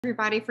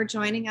Everybody for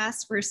joining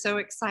us. We're so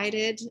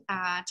excited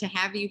to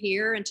have you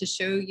here and to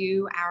show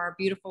you our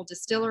beautiful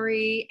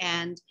distillery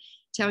and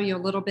tell you a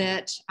little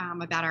bit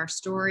about our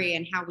story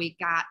and how we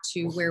got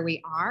to where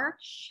we are.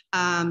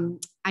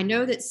 I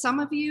know that some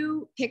of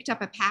you picked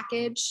up a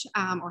package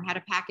or had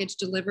a package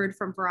delivered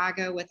from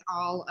Virago with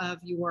all of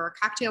your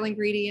cocktail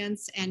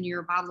ingredients and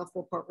your bottle of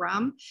full port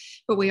rum,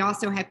 but we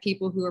also have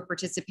people who are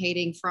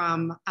participating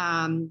from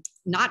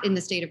not in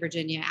the state of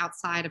Virginia,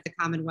 outside of the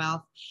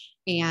Commonwealth,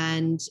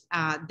 and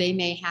they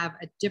may have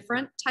a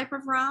different type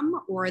of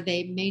rum, or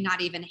they may not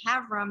even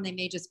have rum. They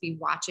may just be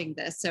watching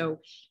this. So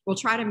we'll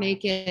try to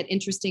make it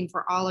interesting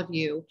for all of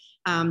you.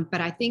 But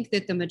I think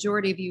that the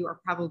majority of you are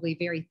probably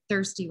very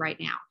thirsty right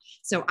now.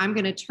 So I'm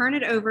going to turn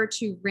it over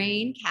to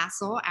Rain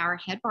Castle, our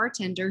head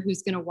bartender,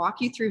 who's going to walk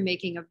you through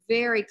making a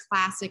very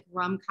classic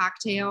rum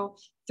cocktail,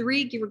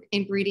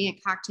 3-ingredient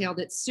cocktail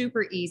that's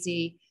super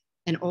easy,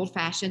 an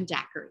old-fashioned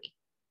daiquiri.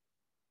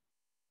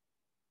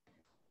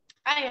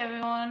 Hi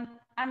everyone,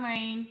 I'm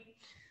Rain.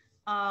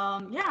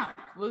 Yeah,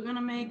 we're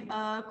gonna make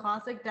a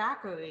classic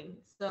daiquiri.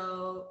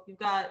 So you've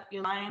got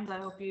your limes. I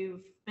hope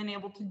you've been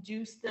able to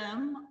juice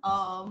them.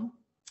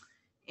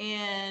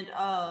 And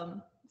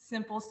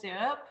simple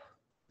syrup.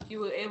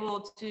 You were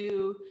able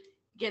to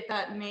get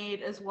that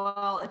made as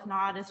well. If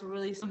not, it's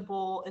really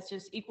simple. It's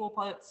just equal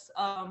parts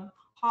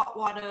hot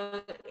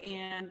water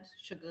and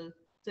sugar.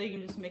 So you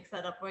can just mix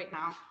that up right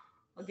now.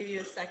 I'll give you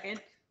a second.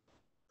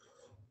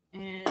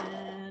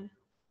 And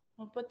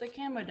I'll put the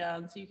camera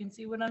down so you can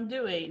see what I'm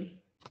doing.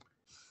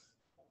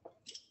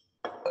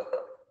 So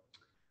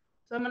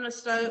I'm going to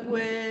start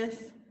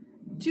with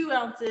 2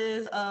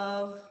 ounces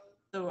of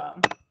the rum.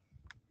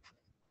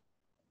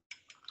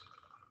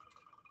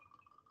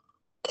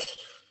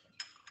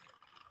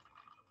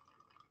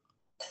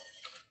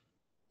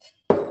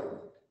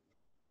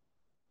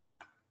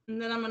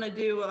 And then I'm going to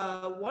do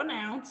 1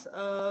 ounce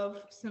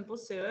of simple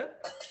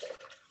syrup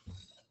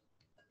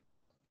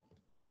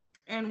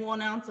and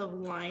 1 ounce of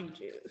lime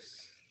juice.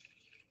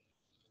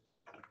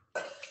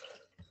 Put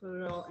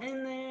it all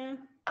in there.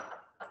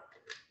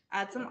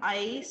 Add some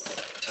ice.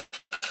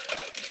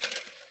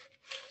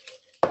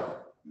 And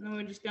then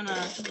we're just gonna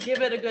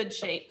give it a good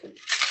shake.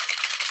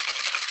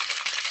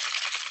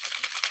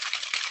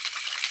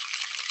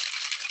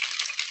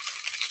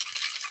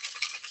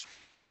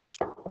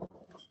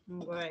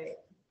 All right.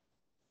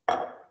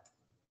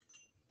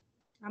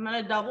 I'm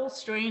gonna double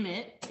strain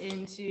it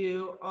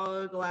into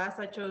a glass.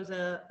 I chose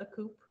a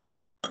coupe.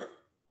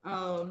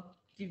 If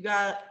you've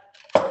got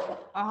a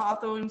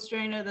Hawthorne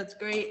strainer, that's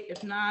great.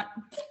 If not,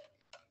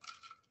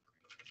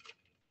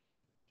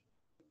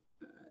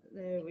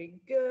 there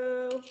we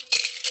go.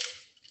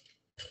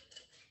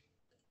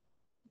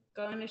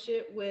 Garnish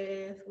it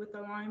with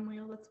a lime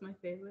wheel. That's my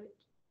favorite.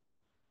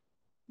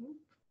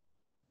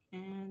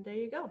 And there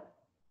you go.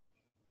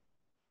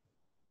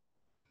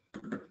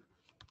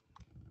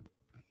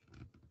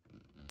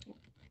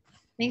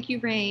 Thank you,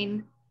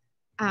 Rain.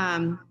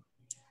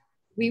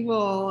 We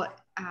will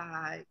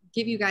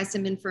give you guys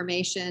some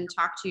information,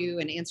 talk to you,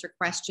 and answer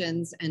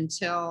questions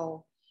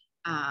until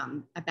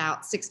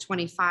about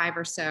 6:25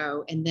 or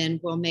so, and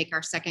then we'll make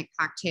our second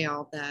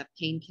cocktail, the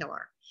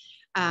painkiller.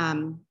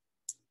 That's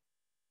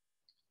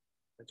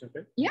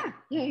okay? Yeah.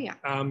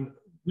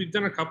 We've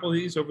done a couple of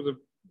these over the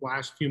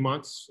last few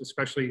months,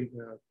 especially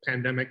the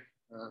pandemic.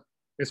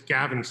 Miss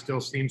Gavin still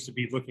seems to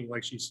be looking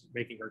like she's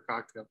making her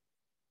cocktail.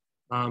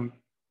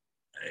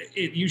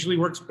 It usually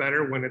works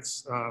better when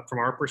it's, from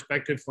our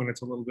perspective, when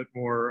it's a little bit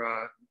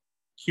more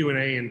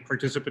Q&A and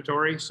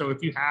participatory. So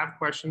if you have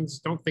questions,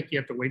 don't think you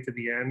have to wait to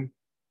the end.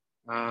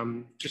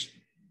 Just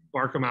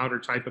bark them out or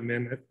type them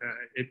in.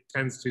 It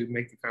tends to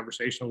make the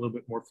conversation a little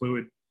bit more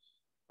fluid.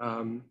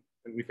 And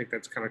we think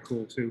that's kind of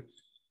cool too.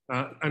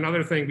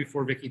 Another thing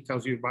before Vicki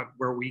tells you about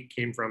where we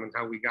came from and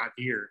how we got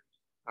here,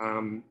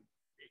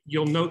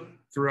 you'll note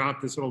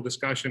throughout this little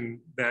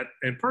discussion that,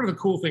 and part of the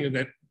cool thing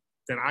that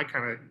I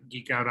kind of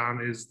geek out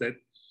on is that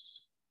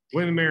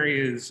William & Mary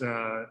is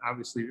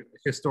obviously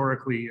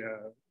historically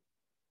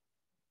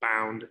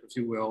bound, if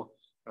you will.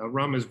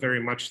 Rum is very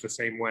much the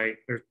same way.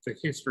 The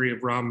history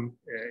of rum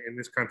in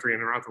this country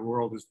and around the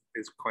world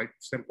is quite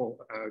simple,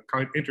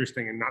 quite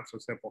interesting and not so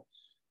simple.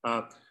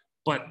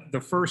 But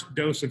the first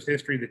dose of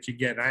history that you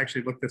get, I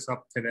actually looked this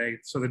up today.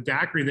 So the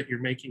daiquiri that you're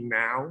making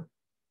now,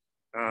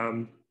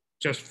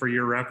 just for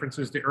your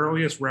references, the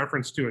earliest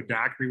reference to a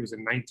daiquiri was in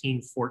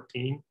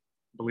 1914,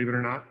 believe it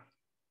or not.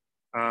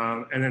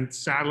 And then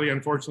sadly,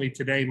 unfortunately,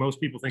 today,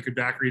 most people think of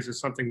daiquiris as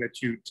something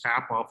that you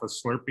tap off a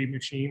Slurpee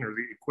machine or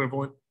the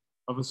equivalent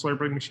of a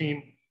Slurpee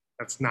machine.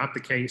 That's not the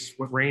case.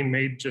 What Rain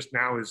made just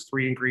now is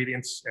 3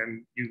 ingredients,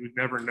 and you would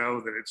never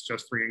know that it's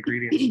just 3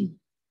 ingredients.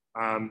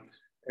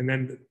 And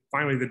then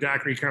finally, the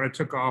daiquiri kind of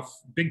took off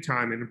big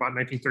time in about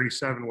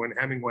 1937 when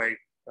Hemingway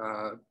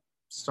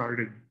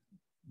started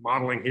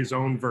modeling his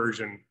own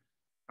version.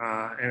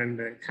 And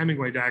the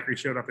Hemingway daiquiri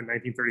showed up in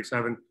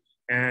 1937.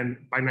 And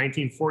by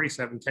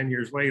 1947, 10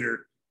 years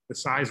later, the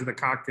size of the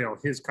cocktail,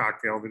 his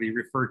cocktail that he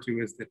referred to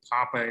as the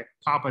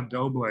Papa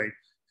Doble,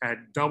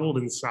 had doubled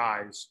in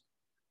size.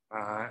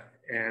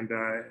 and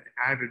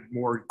added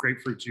more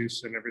grapefruit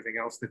juice and everything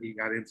else that he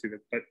got into.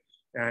 But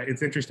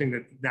it's interesting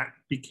that that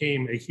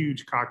became a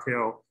huge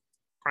cocktail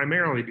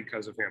primarily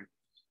because of him.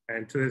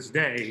 And to this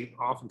day,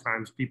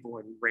 oftentimes people,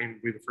 and Rain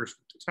will be the first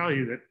to tell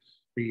you, that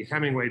the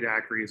Hemingway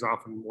daiquiri is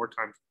often more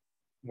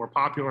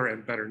popular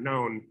and better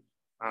known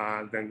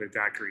than the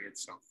daiquiri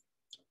itself.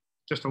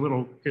 Just a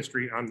little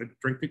history on the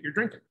drink that you're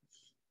drinking.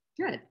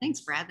 Good,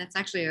 thanks, Brad. That's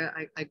actually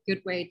a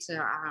good way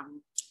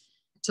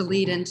to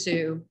lead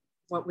into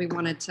what we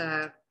wanted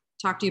to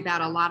talk to you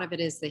about. A lot of it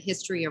is the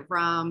history of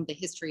rum, the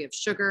history of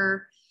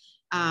sugar,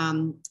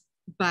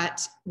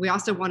 but we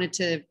also wanted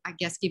to, I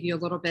guess, give you a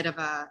little bit of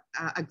a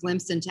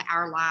glimpse into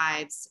our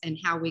lives and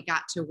how we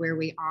got to where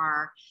we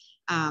are.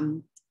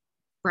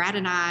 Brad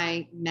and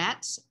I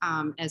met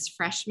as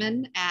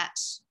freshmen at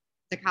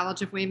the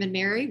College of William and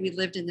Mary. We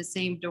lived in the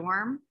same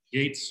dorm.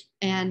 Yates.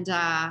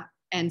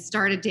 And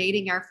started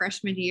dating our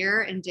freshman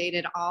year and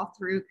dated all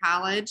through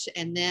college.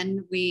 And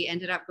then we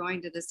ended up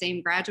going to the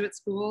same graduate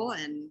school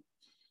and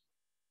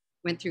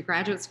went through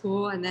graduate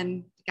school and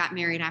then got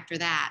married after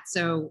that.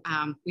 So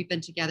we've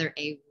been together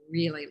a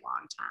really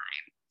long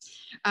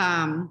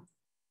time.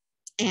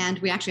 And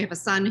we actually have a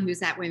son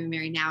who's at William and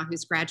Mary now,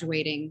 who's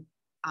graduating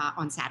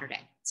on Saturday.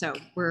 So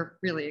we're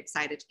really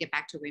excited to get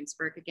back to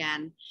Williamsburg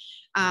again.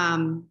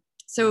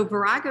 So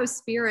Virago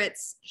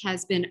Spirits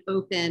has been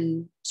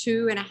open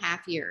 2.5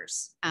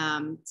 years.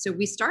 So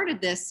we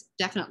started this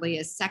definitely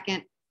as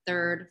second,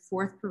 third,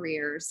 fourth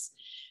careers.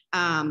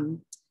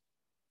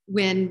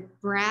 When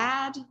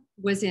Brad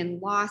was in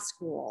law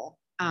school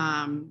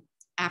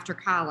after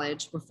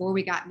college, before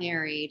we got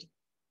married,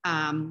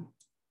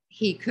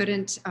 he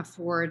couldn't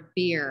afford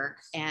beer,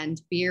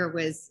 and beer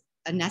was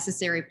a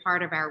necessary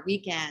part of our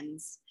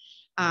weekends.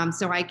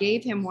 So I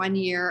gave him one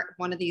year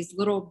one of these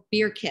little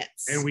beer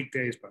kits. And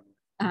weekdays, by the way.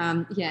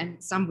 Yeah,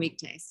 some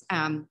weekdays.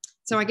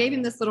 So I gave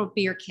him this little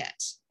beer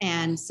kit.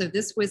 And so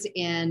this was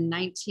in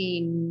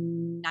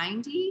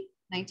 1990,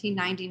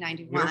 91.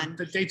 You know,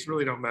 the dates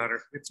really don't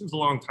matter. It was a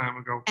long time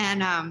ago.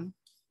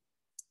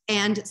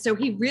 And so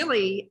he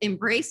really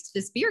embraced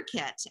this beer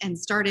kit and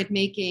started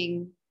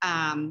making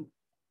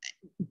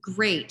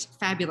great,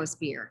 fabulous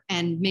beer,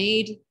 and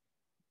made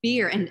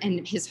beer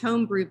and his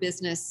homebrew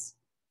business,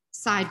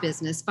 side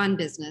business, fun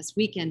business,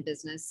 weekend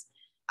business,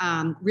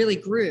 really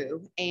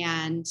grew.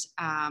 And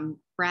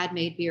Brad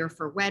made beer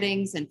for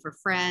weddings and for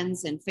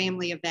friends and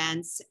family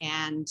events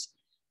and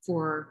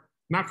for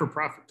not for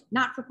profit.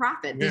 Not for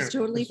profit. Yeah, it's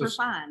totally for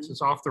fun.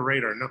 It's off the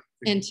radar. No,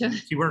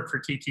 she worked for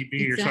TTB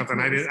exactly. Or something.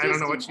 I don't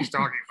know what she's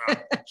talking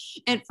about.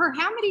 And for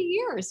how many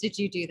years did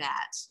you do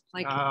that?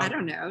 Like, I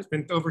don't know. It's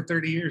been over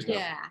 30 years now.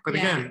 Yeah. But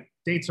again,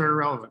 dates are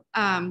irrelevant.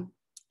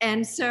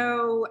 And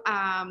so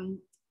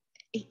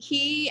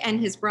he and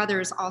his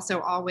brothers also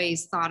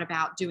always thought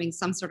about doing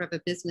some sort of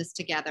a business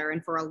together.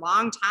 And for a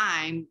long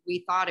time,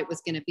 we thought it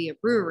was going to be a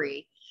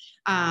brewery.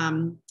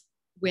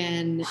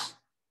 When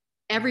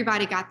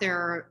everybody got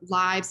their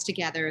lives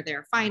together,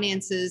 their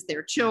finances,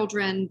 their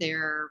children,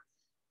 their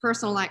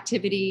personal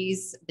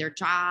activities, their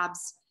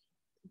jobs,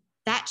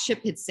 that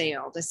ship had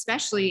sailed,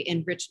 especially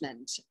in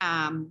Richmond.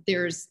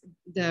 There's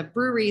the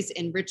breweries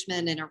in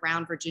Richmond and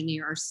around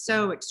Virginia are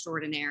so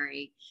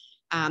extraordinary.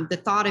 The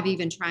thought of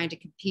even trying to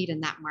compete in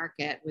that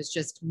market was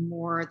just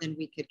more than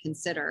we could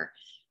consider.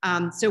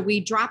 So we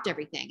dropped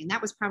everything. And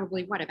that was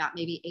probably about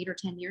maybe 8 or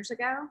 10 years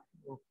ago?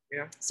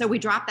 Yeah. So we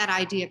dropped that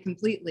idea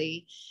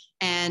completely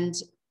and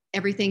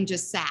everything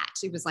just sat.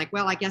 It was like,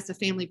 well, I guess a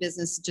family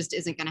business just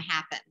isn't going to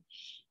happen.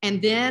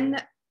 And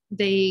then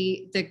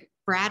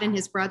Brad and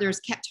his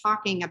brothers kept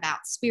talking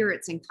about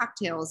spirits and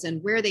cocktails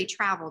and where they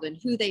traveled and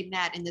who they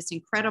met in this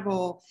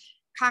incredible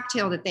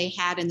cocktail that they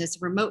had in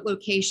this remote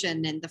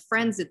location and the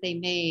friends that they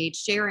made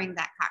sharing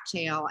that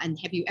cocktail. And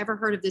have you ever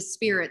heard of this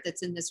spirit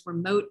that's in this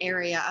remote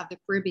area of the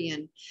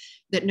Caribbean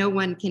that no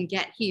one can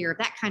get here,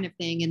 that kind of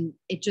thing. And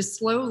it just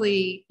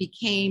slowly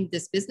became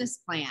this business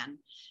plan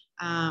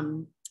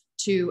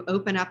to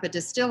open up a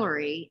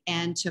distillery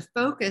and to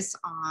focus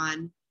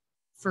on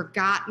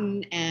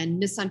forgotten and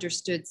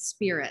misunderstood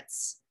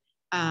spirits.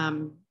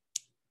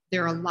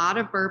 There are a lot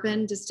of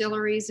bourbon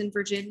distilleries in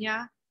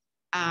Virginia.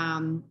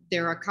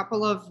 There are a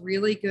couple of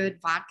really good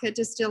vodka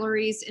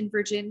distilleries in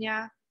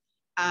Virginia.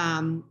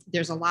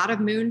 There's a lot of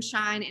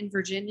moonshine in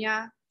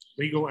Virginia.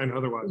 Legal and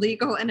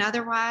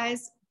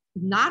otherwise.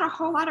 Not a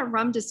whole lot of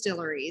rum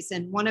distilleries.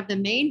 And one of the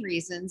main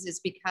reasons is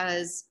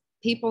because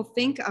people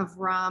think of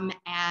rum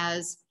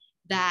as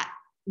that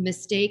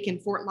mistake in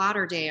Fort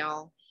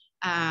Lauderdale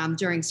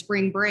during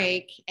spring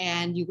break,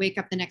 and you wake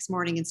up the next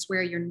morning and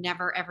swear you're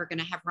never, ever going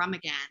to have rum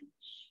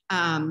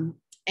again.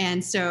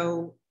 And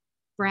so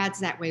Brad's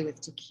that way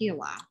with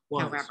tequila,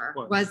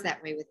 was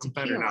that way with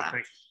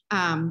tequila.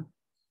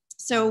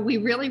 So we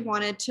really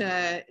wanted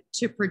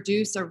to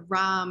produce a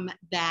rum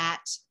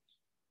that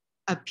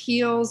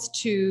appeals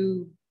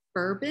to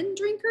bourbon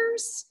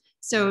drinkers.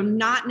 So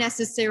not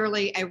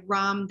necessarily a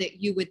rum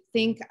that you would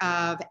think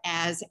of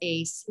as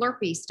a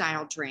Slurpee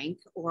style drink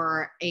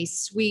or a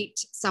sweet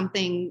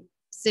something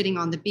sitting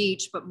on the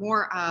beach, but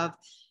more of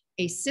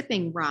a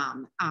sipping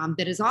rum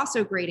that is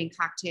also great in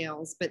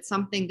cocktails, but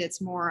something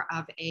that's more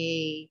of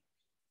a,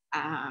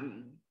 how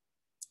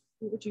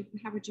would you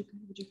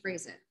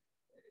phrase it?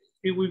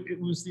 It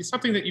was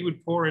something that you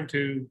would pour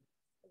into,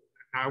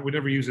 I would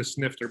never use a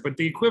snifter, but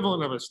the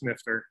equivalent of a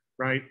snifter,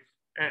 right?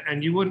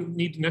 And you wouldn't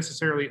need to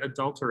necessarily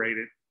adulterate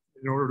it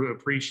in order to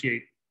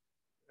appreciate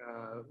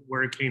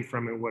where it came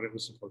from and what it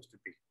was supposed to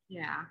be.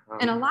 Yeah.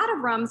 And a lot of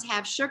rums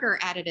have sugar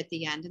added at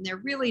the end, and they're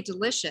really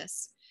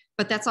delicious.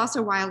 But that's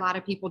also why a lot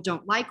of people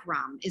don't like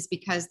rum, is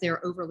because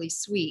they're overly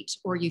sweet,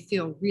 or you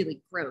feel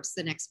really gross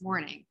the next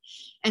morning.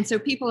 And so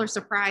people are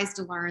surprised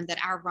to learn that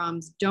our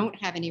rums don't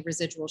have any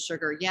residual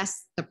sugar.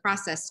 Yes, the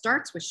process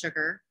starts with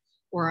sugar,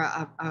 or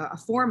a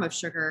form of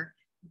sugar,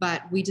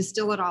 but we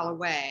distill it all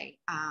away.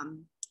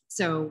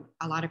 So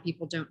a lot of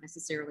people don't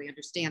necessarily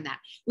understand that.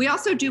 We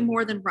also do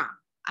more than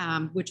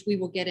rum, which we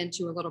will get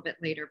into a little bit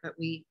later, but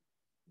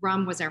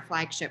rum was our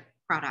flagship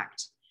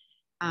product.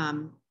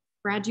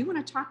 Brad, do you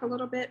want to talk a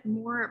little bit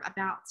more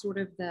about sort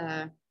of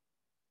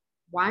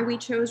why we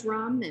chose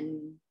rum?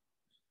 And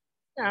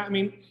yeah, I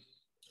mean,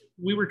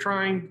 we were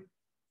trying,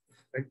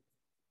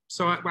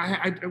 so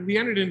we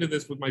entered into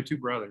this with my two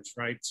brothers,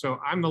 right? So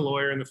I'm the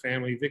lawyer in the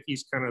family.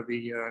 Vicky's kind of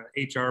the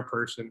HR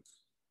person.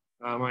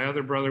 My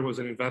other brother was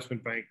an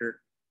investment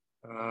banker,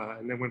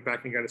 and then went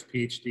back and got his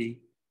PhD.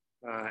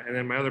 And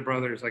then my other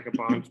brother is like a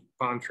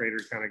bond trader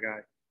kind of guy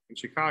in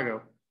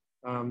Chicago.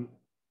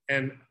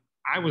 And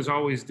I was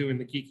always doing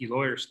the geeky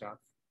lawyer stuff.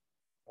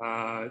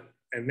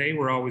 And they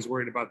were always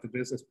worried about the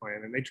business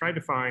plan. And they tried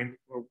to find,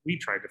 or we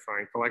tried to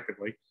find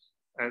collectively,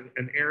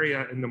 an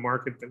area in the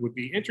market that would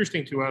be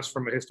interesting to us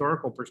from a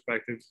historical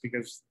perspective,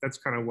 because that's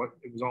kind of what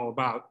it was all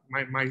about.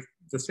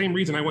 The same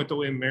reason I went to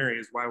William & Mary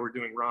is why we're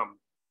doing rum.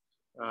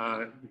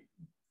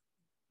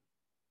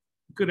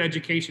 Good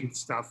education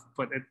stuff,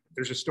 but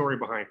there's a story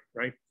behind it,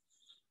 right?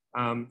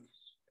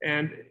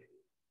 And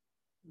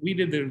we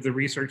did the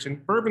research,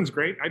 and bourbon's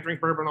great. I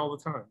drink bourbon all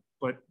the time,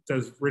 but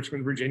does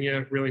Richmond,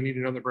 Virginia really need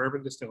another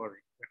bourbon distillery?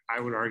 I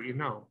would argue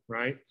no,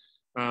 right?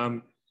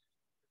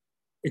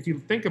 If you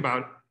think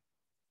about it,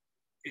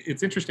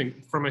 it's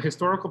interesting from a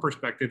historical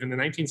perspective. In the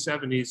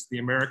 1970s, the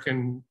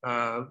American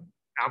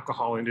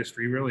alcohol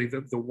industry, really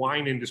the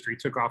wine industry,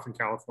 took off in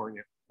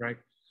California, right?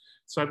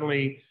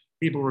 Suddenly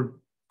people were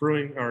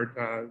brewing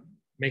or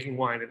making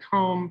wine at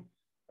home,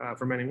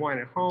 fermenting wine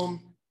at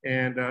home,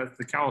 and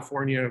the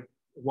California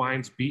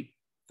wines beat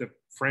the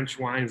French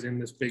wines in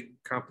this big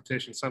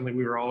competition. Suddenly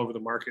we were all over the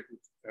market,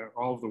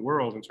 all over the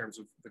world in terms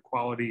of the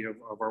quality of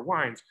our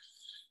wines.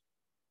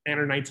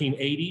 Enter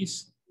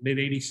 1980s, mid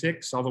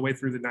 86, all the way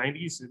through the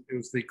 90s, it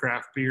was the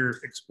craft beer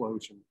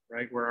explosion,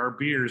 right? Where our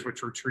beers,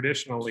 which were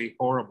traditionally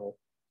horrible,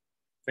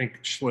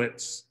 think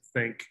Schlitz,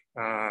 think,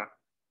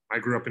 I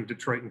grew up in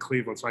Detroit and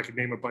Cleveland, so I could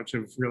name a bunch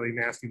of really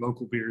nasty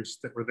local beers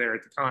that were there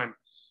at the time.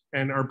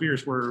 And our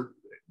beers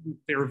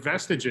they were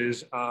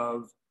vestiges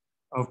of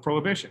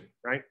Prohibition,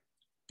 right?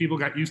 People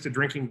got used to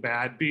drinking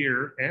bad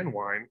beer and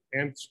wine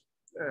and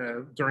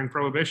during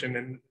Prohibition,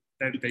 and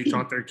they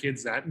taught their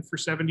kids that. And for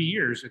 70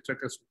 years, it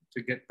took us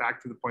to get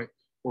back to the point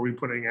where we're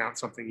putting out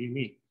something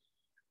unique.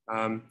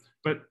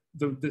 But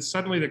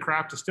suddenly the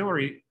craft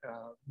distillery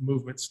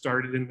movement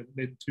started in the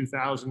mid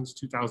 2000s,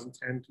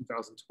 2010,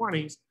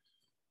 2020s.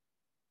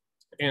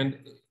 And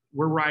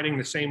we're riding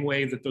the same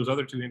wave that those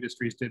other two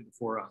industries did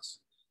before us.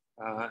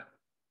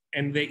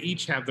 And they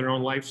each have their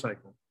own life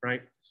cycle,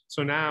 right?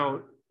 So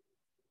now,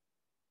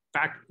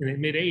 back in the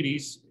mid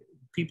 80s,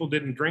 people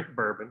didn't drink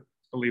bourbon,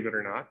 believe it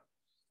or not.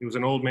 It was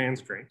an old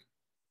man's drink.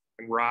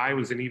 And rye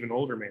was an even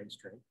older man's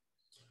drink.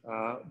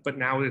 But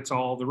now it's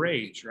all the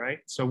rage, right?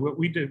 So what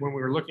we did when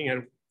we were looking at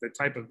the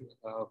type of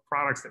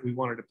products that we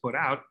wanted to put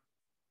out,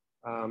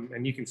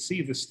 and you can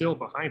see the still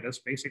behind us,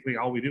 basically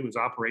all we do is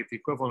operate the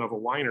equivalent of a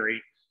winery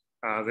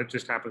that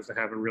just happens to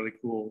have a really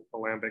cool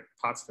alembic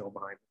pot still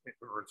behind it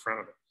or in front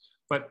of it.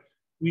 But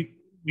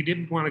we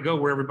didn't want to go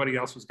where everybody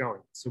else was going.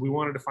 So we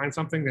wanted to find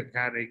something that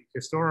had a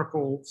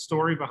historical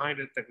story behind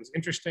it that was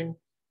interesting,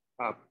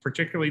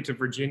 particularly to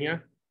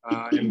Virginia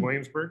and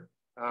Williamsburg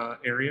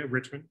area,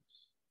 Richmond.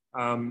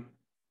 And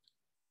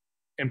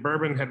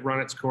bourbon had run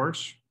its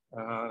course.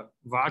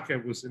 Vodka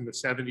was in the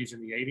 70s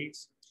and the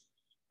 80s.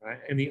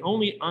 And the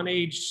only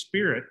unaged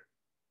spirit,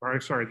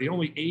 the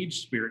only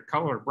aged spirit,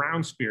 color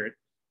brown spirit,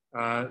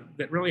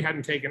 that really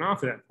hadn't taken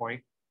off at that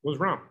point was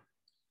rum.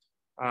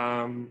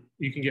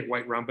 You can get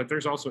white rum, but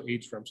there's also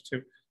aged rums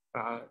too.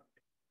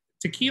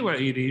 Tequila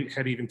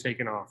had even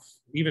taken off.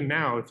 Even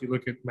now, if you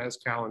look at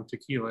mezcal and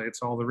tequila,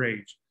 it's all the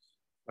rage.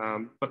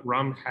 But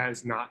rum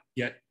has not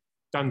yet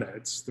done that.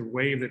 It's the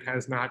wave that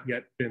has not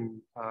yet been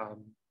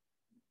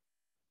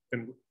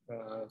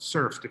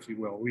surfed, if you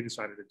will. We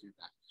decided to do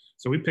that.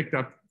 So we picked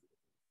up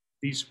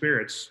these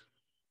spirits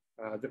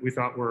that we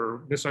thought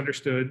were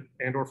misunderstood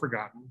and or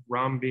forgotten.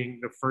 Rum being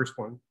the first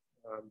one.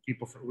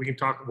 We'll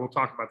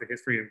talk about the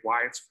history of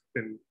why it's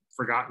been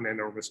forgotten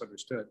and or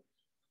misunderstood.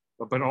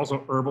 But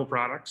also herbal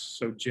products.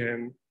 So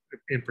gin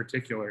in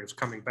particular is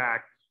coming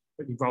back.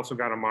 but you've also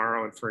got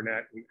Amaro and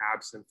Fernet and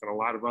Absinthe and a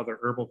lot of other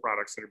herbal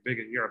products that are big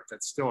in Europe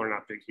that still are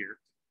not big here.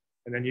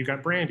 And then you've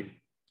got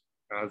brandy.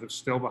 The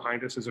still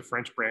behind us is a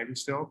French brandy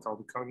still called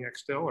a cognac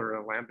still or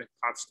a lambic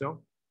pot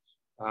still.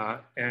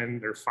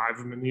 And there are 5 of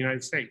them in the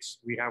United States.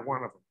 We have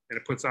one of them, and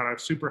it puts out a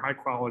super high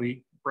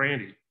quality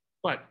brandy.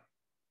 But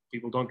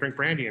people don't drink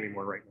brandy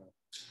anymore right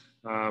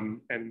now,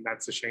 and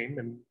that's a shame.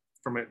 And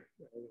from an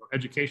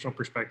educational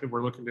perspective,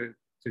 we're looking to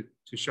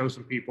show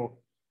some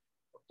people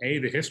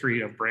the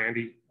history of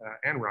brandy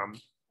and rum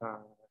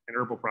and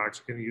herbal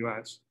products in the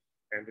U.S.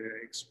 and to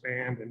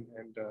expand and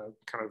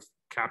kind of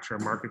capture a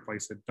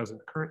marketplace that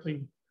doesn't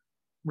currently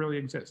really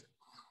exist.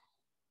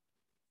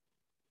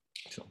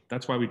 So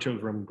that's why we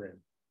chose rum and brandy.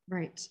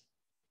 Right.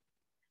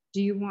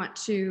 Do you want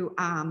to,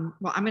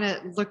 well, I'm going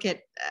to look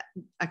at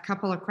a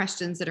couple of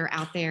questions that are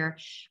out there.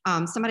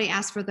 Somebody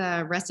asked for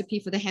the recipe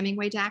for the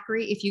Hemingway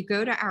daiquiri. If you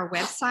go to our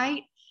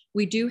website,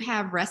 we do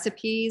have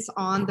recipes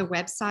on the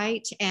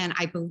website, and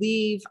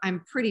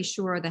I'm pretty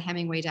sure the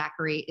Hemingway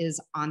daiquiri is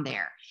on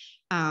there.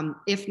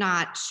 If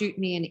not, shoot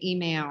me an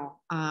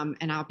email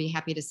and I'll be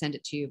happy to send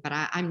it to you, but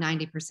I'm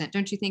 90%.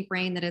 Don't you think,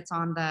 Rain, that it's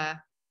on the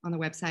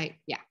website?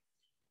 Yeah.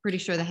 Pretty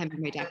sure the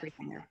Hemingway daiquiri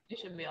on there. It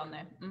should be on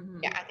there. Mm-hmm.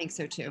 Yeah, I think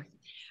so too.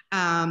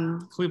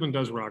 Cleveland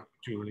does rock,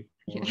 Julie.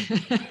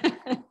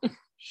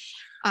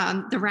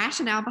 The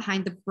rationale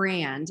behind the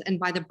brand, and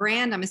by the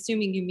brand, I'm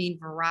assuming you mean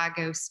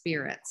Virago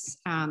spirits.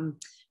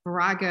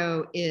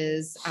 Virago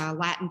is a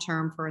Latin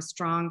term for a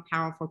strong,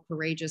 powerful,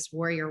 courageous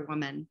warrior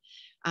woman.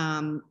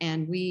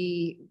 And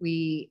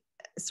we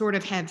sort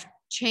of have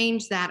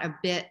changed that a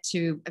bit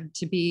to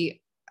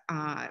be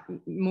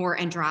more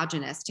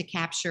androgynous, to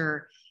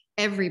capture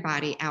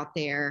everybody out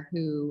there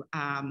who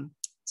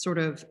sort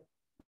of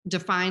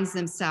defines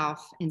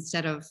themselves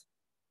instead of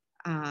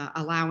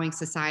allowing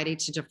society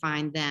to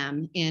define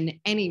them in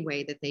any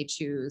way that they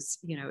choose.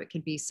 You know, it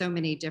could be so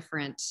many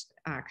different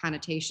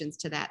connotations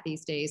to that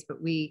these days.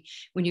 But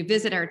when you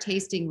visit our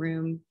tasting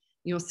room,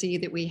 you'll see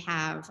that we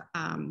have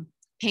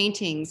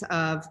paintings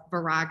of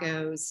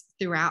Viragos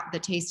throughout the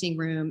tasting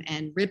room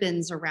and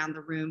ribbons around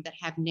the room that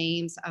have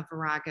names of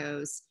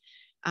Viragos.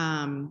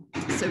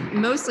 So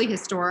mostly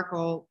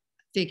historical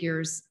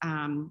figures,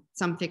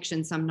 some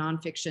fiction, some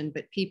nonfiction,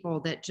 but people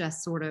that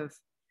just sort of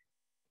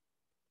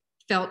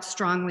felt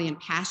strongly and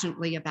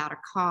passionately about a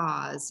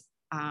cause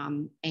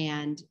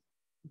and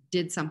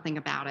did something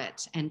about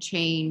it and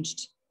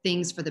changed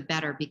things for the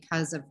better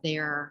because of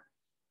their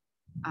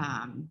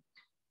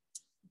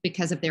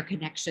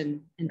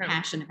connection and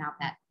passion about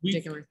that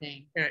particular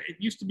thing. Yeah, it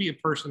used to be a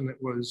person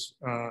that was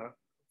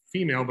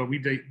female, but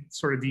we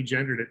sort of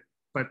degendered it.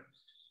 But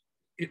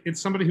it's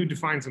somebody who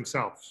defines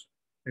themselves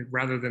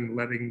rather than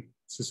letting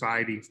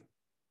society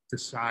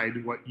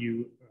decide what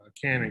you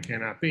can and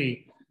cannot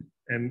be.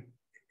 And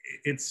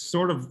it's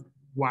sort of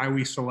why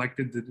we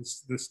selected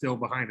the still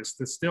behind us.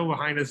 The still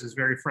behind us is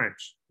very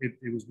French.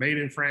 It was made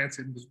in France.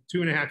 It was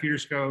 2.5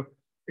 years ago.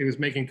 It was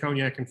making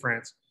cognac in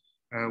France.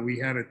 We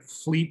had a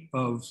fleet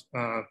of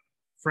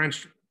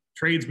French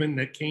tradesmen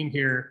that came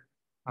here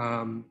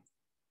and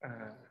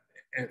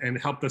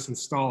helped us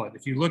install it.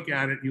 If you look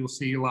at it, you'll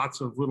see lots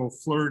of little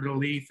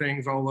fleur-de-lis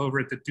things all over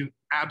it that do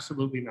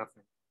absolutely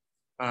nothing.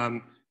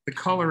 The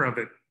color of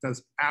it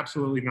does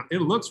absolutely nothing.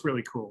 It looks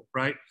really cool,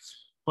 right?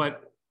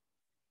 But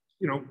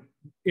you know,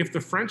 if the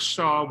French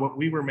saw what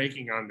we were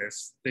making on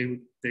this, they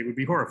would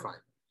be horrified.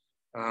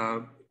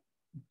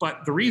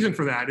 But the reason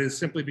for that is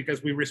simply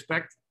because we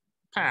respect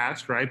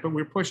past, right? But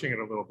we're pushing it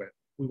a little bit.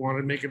 We want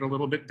to make it a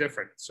little bit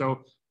different.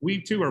 So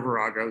we too are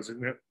Viragos,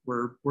 and that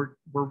we're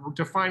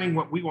defining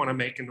what we want to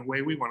make and the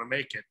way we want to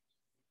make it.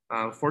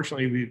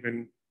 Fortunately, we've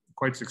been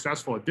quite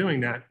successful at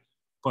doing that,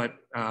 but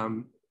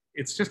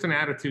it's just an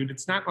attitude.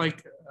 It's not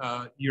like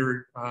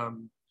you're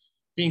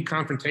being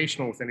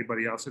confrontational with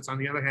anybody else. It's on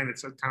the other hand,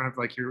 it's kind of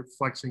like you're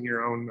flexing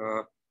your own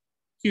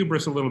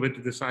hubris a little bit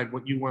to decide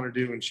what you want to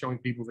do and showing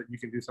people that you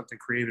can do something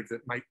creative that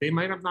they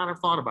might have not have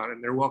thought about it,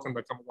 and they're welcome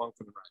to come along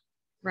for the ride.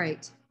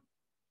 Right.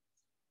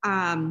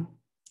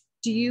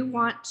 Do you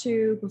want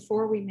to,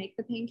 before we make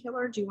the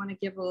painkiller, do you want to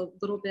give a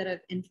little bit of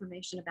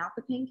information about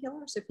the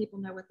painkiller so people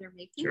know what they're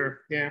making?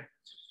 Sure, yeah.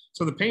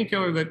 So the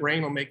painkiller that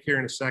Rain will make here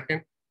in a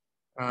second,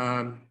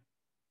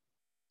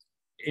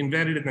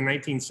 invented in the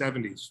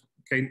 1970s.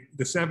 Okay,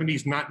 the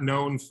 70s not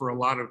known for a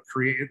lot of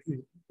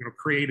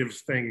creative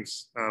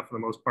things for the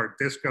most part.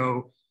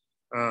 Disco,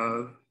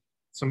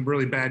 some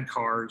really bad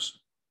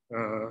cars.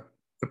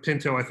 The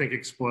Pinto, I think,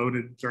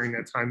 exploded during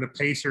that time. The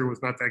Pacer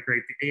was not that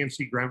great. The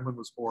AMC Gremlin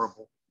was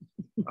horrible.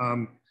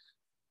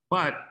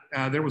 But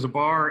there was a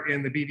bar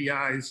in the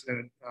BVI's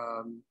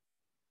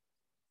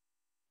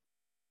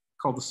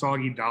called the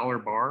Soggy Dollar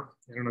Bar.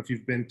 I don't know if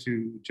you've been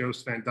to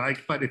Joe's Van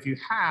Dyke, but if you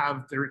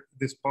have,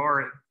 this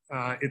bar,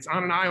 it's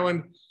on an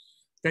island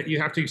that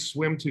you have to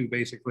swim to,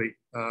 basically,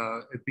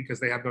 because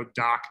they have no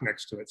dock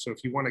next to it. So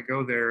if you want to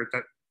go there,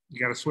 you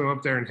got to swim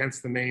up there, and hence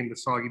the name, the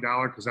Soggy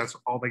Dollar, because that's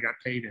all they got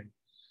paid in,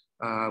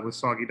 with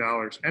soggy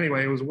dollars.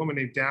 Anyway, it was a woman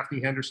named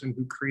Daphne Henderson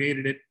who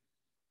created it.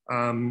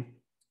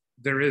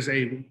 There is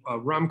a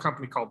rum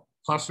company called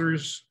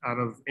Hussars out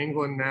of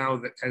England now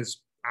that has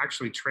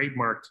actually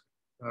trademarked,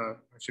 I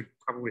should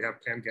probably have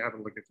Ken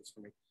Gavin look at this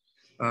for me,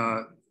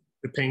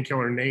 the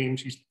painkiller name.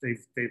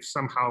 They've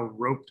somehow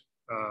roped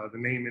the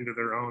name into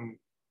their own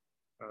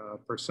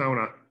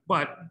persona,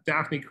 but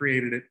Daphne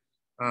created it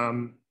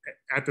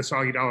at the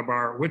Soggy Dollar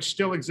Bar, which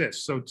still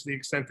exists. So to the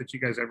extent that you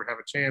guys ever have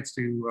a chance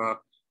to,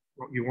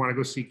 you want to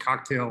go see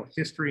cocktail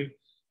history,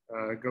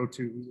 go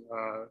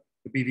to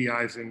the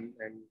BVI's and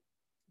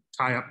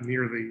tie up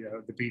near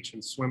the beach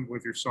and swim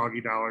with your Soggy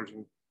Dollars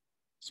and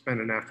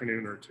spend an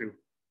afternoon or two.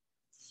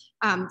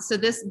 So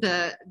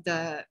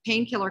the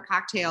painkiller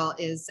cocktail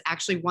is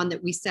actually one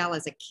that we sell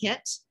as a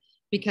kit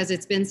because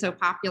it's been so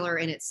popular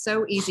and it's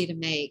so easy to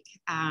make.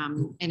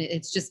 And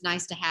it's just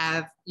nice to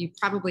have. You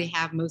probably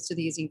have most of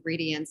these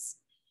ingredients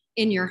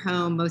in your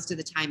home most of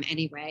the time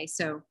anyway.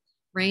 So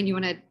Rain, you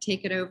want to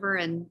take it over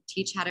and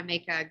teach how to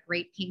make a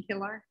great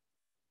painkiller?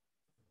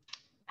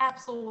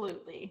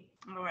 Absolutely.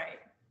 All right.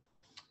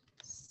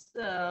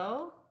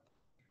 So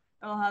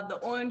I'll have the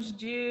orange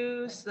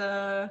juice,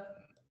 the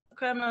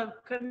creme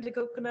de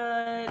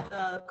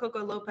coconut,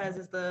 Coco Lopez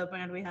is the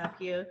brand we have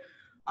here,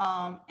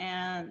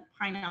 and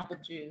pineapple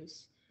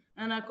juice.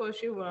 And of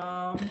course your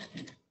rum.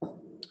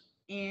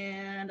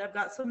 And I've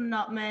got some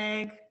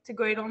nutmeg to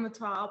grate on the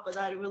top, but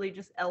that really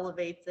just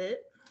elevates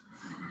it.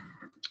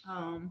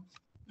 All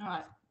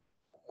right.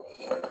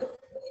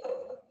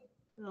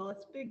 So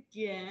let's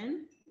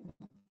begin.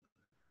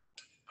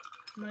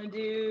 I'm gonna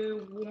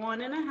do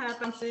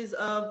 1.5 ounces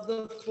of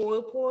the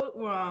 4-port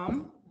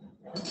rum.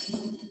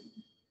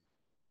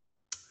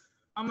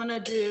 I'm gonna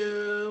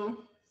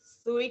do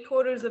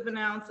 3/4 of an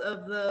ounce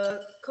of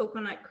the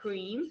coconut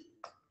cream.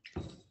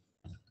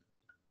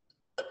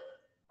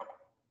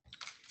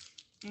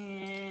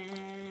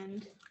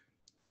 And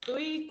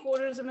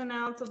 3/4 of an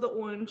ounce of the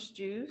orange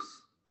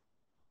juice.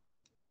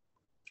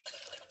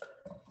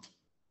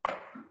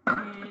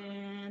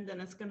 And then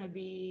it's gonna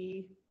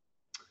be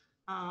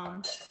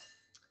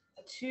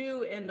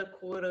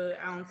 2¼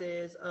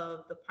 ounces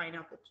of the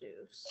pineapple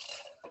juice.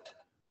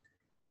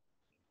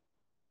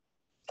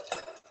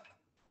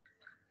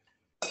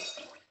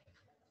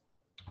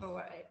 All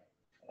right.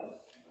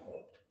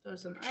 Throw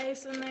some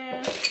ice in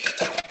there.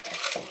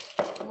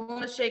 I'm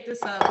gonna shake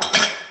this up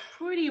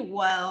pretty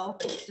well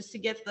just to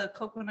get the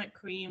coconut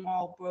cream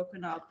all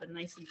broken up and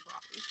nice and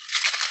frothy.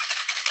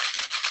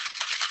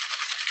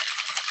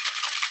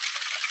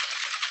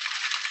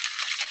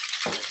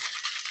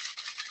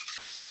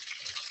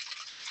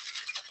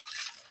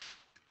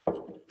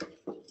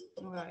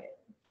 All right.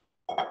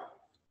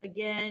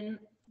 Again,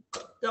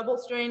 double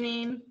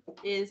straining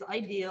is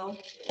ideal.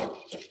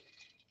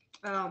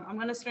 I'm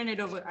going to strain it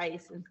over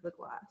ice into the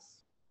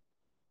glass.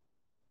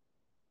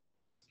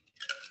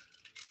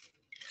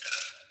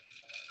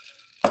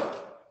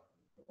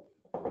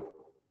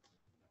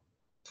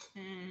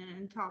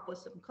 And top with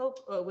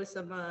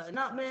some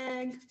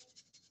nutmeg.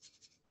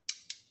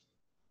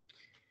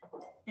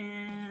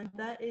 And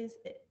that is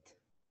it.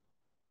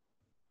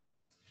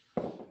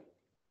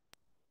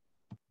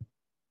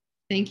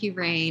 Thank you,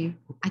 Rain.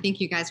 I think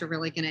you guys are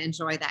really going to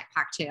enjoy that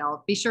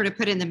cocktail. Be sure to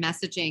put in the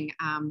messaging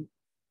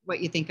what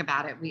you think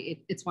about it.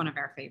 It's one of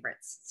our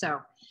favorites.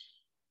 So,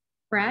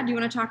 Brad, do you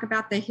want to talk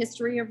about the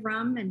history of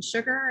rum and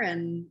sugar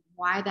and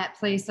why that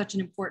plays such an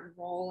important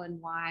role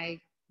and why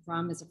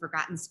rum is a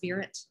forgotten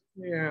spirit?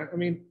 Yeah, I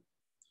mean,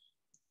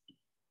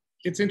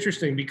 it's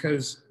interesting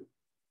because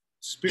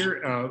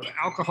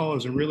alcohol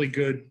is a really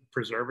good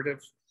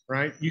preservative,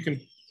 right? You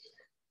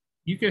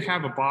could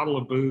have a bottle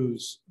of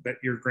booze that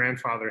your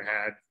grandfather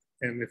had,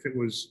 and if it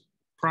was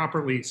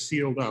properly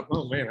sealed up,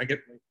 oh man,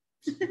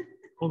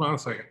 hold on a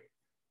second.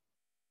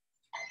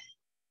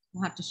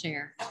 We'll have to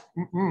share.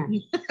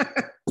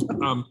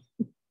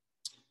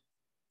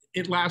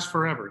 It lasts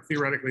forever,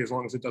 theoretically, as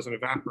long as it doesn't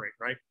evaporate,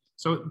 right?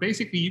 So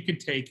basically you could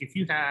take, if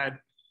you had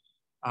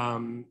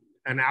an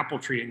apple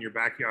tree in your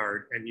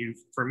backyard and you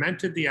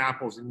fermented the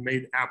apples and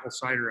made apple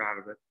cider out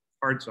of it,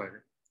 hard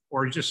cider,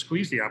 or just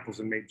squeezed the apples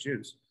and made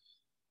juice,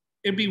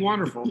 it'd be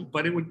wonderful,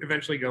 but it would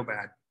eventually go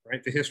bad,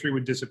 right? The history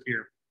would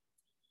disappear.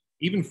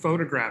 Even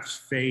photographs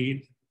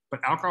fade, but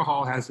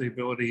alcohol has the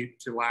ability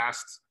to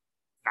last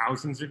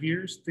thousands of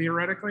years,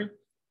 theoretically.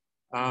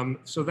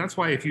 So that's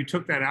why if you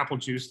took that apple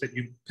juice that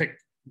you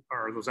picked,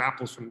 or those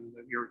apples from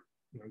your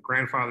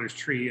grandfather's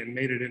tree and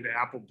made it into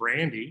apple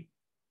brandy,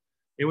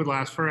 it would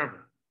last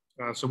forever.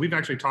 So we've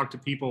actually talked to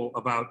people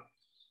about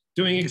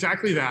doing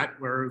exactly that,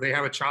 where they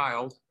have a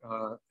child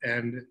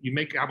and you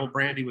make apple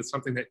brandy with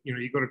something that,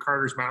 you go to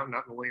Carter's Mountain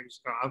out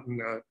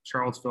in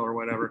Charlottesville or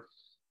whatever,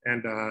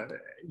 and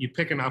you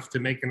pick enough to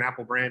make an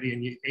apple brandy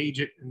and you age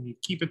it and you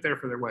keep it there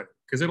for their wedding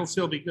because it'll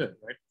still be good,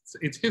 right?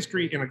 It's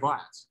history in a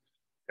glass,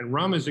 and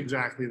rum is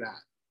exactly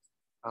that.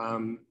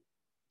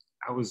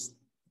 I was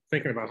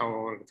thinking about how I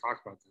wanted to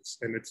talk about this,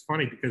 and it's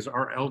funny because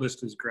our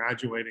eldest is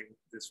graduating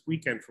this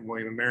weekend from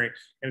William & Mary,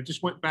 and it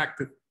just went back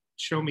to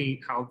show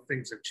me how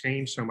things have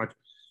changed so much.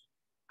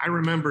 I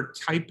remember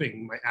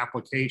typing my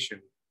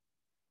application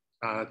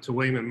to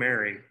William &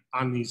 Mary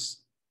on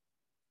these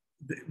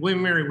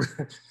William Mary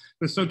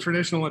was so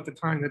traditional at the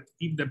time that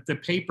even the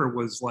paper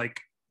was like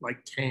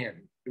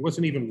tan. It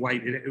wasn't even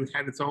white. It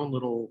had its own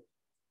little,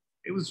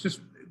 it was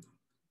just,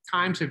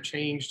 times have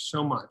changed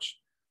so much.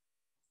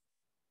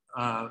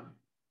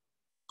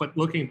 But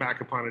looking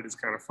back upon it is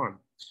kind of fun.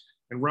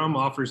 And rum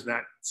offers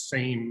that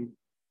same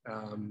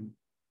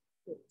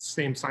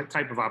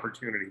type of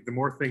opportunity. The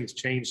more things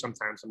change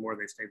sometimes, the more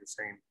they stay the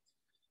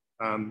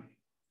same.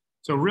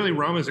 So really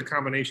rum is a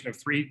combination of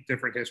three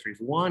different histories.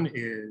 One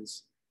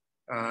is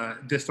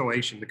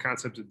distillation, the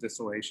concept of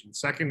distillation.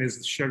 Second is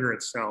the sugar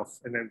itself.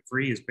 And then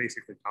three is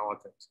basically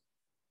politics.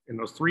 And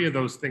those three of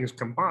those things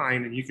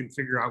combine, and you can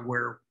figure out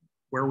where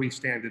we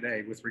stand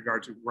today with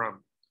regard to rum.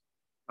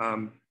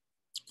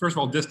 First of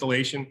all,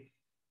 distillation.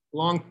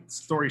 Long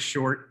story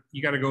short,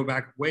 you got to go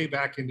way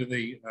back into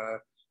the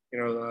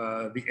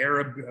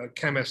Arab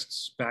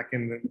chemists back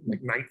in the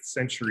 9th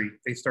century.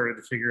 They started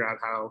to figure out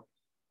how,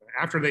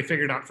 after they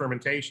figured out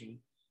fermentation,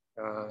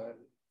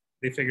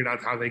 they figured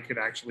out how they could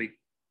actually.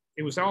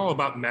 It was all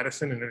about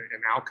medicine and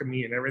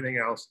alchemy and everything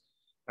else.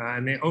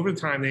 And over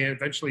time, they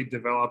eventually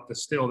developed a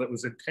still that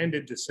was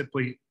intended to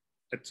simply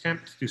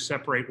attempt to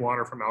separate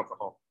water from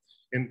alcohol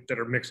that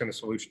are mixed in a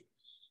solution.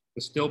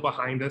 The still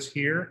behind us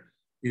here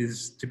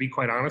is, to be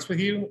quite honest with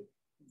you,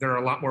 there are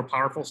a lot more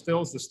powerful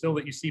stills. The still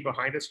that you see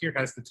behind us here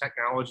has the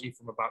technology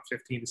from about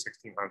 15 to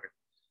 1600.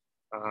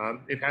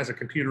 It has a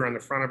computer on the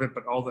front of it,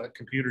 but all the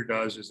computer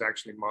does is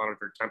actually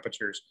monitor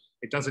temperatures.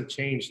 It doesn't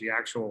change the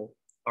actual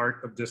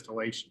art of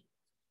distillation.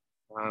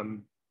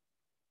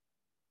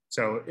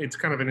 So it's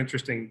kind of an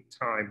interesting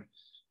time.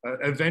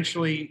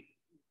 Eventually,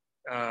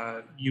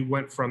 you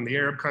went from the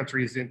Arab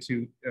countries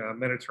into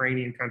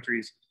Mediterranean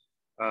countries,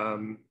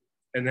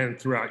 and then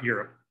throughout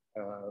Europe.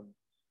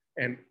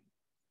 And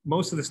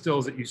most of the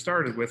stills that you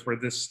started with were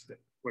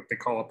what they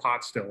call a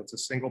pot still. It's a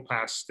single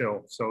pass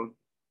still. So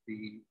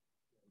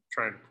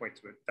trying to point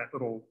to it, that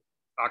little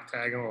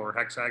octagonal or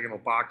hexagonal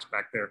box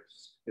back there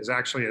is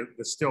actually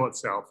the still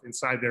itself.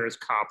 Inside there is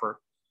copper.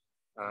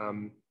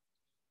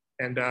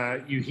 And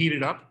you heat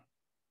it up,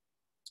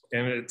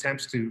 and it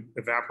attempts to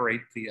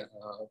evaporate the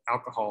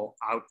alcohol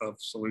out of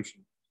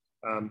solution.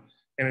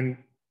 And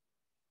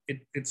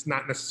it's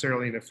not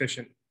necessarily an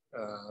efficient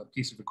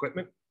piece of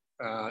equipment.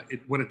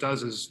 What it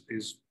does is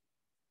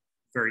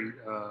very,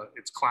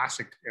 it's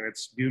classic and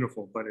it's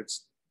beautiful, but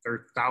there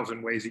are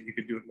 1,000 ways that you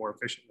could do it more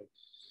efficiently.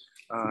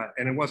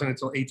 And it wasn't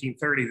until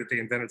 1830 that they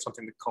invented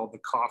something called the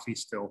coffee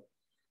still,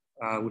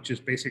 which is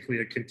basically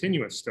a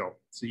continuous still.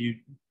 So you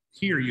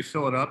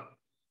fill it up,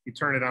 you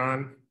turn it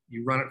on,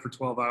 you run it for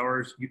 12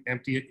 hours, you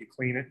empty it, you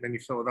clean it, then you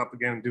fill it up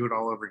again and do it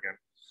all over again.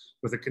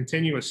 With a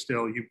continuous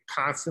still, you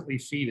constantly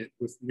feed it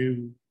with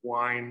new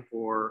wine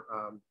or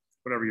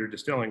whatever you're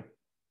distilling,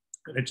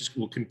 and it just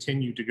will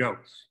continue to go.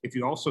 If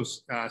you also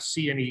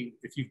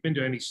if you've been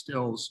to any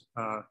stills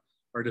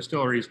or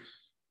distilleries,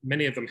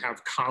 many of them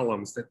have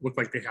columns that look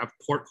like they have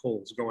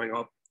portholes going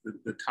up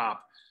the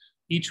top.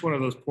 Each one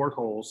of those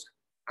portholes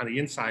on the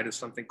inside is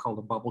something called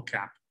a bubble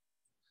cap.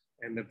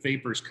 And the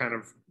vapors kind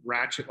of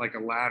ratchet like a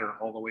ladder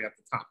all the way up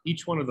the top.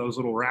 Each one of those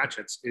little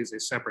ratchets is a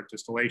separate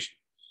distillation.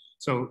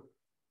 So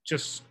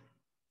just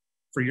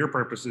for your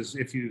purposes,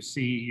 if you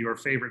see your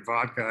favorite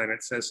vodka and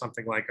it says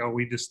something like, oh,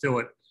 we distill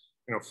it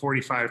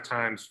 45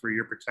 times for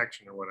your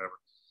protection or whatever,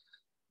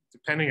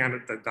 depending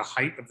on the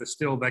height of the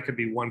still, that could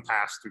be one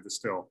pass through the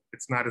still.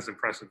 It's not as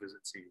impressive as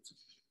it seems.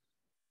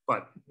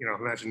 But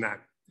imagine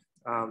that.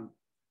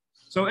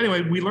 So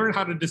anyway, we learned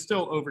how to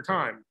distill over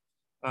time.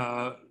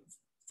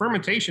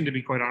 Fermentation, to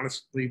be quite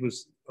honest,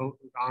 was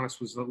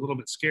a little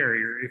bit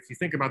scarier. If you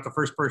think about the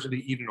first person to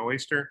eat an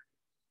oyster,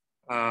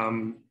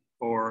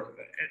 or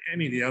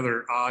any of the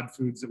other odd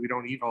foods that we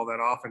don't eat all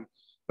that often,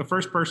 the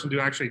first person to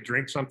actually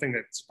drink something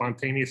that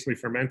spontaneously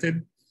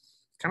fermented,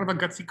 kind of a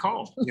gutsy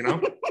call,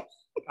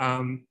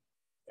 I'm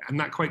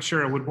not quite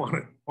sure I would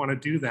want to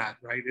do that,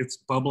 right? It's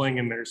bubbling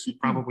and there's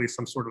probably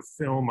some sort of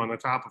film on the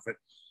top of it,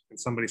 and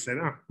somebody said,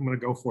 oh, I'm going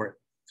to go for it.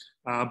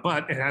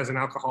 But it has an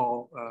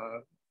alcohol.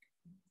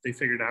 They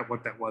figured out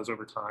what that was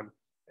over time,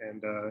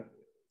 and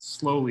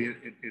slowly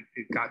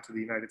it got to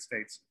the United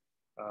States.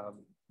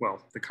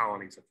 The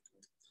colonies at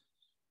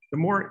the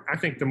time. I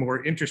think the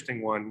more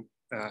interesting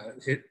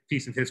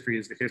piece of history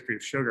is the history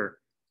of sugar.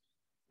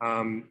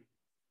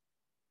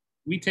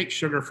 We take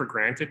sugar for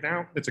granted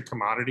now. It's a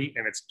commodity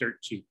and it's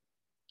dirt cheap.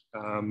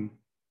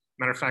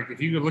 Matter of fact,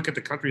 if you look at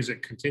the countries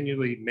that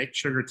continually make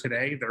sugar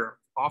today, they're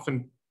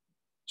often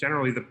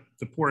generally the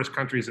poorest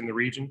countries in the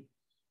region.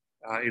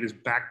 It is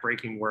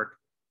backbreaking work.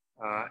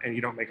 And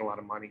you don't make a lot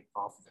of money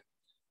off of it.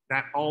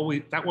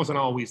 That wasn't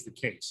always the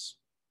case.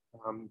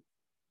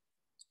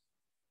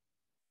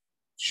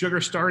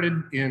 Sugar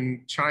started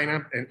in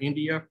China and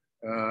India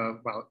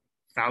about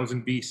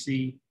 1000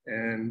 BC,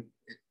 and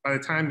by the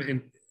time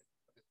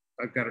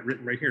I've got it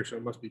written right here, so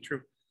it must be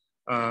true.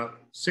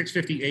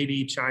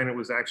 650 AD, China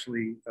was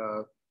actually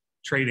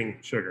trading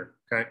sugar.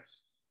 Okay,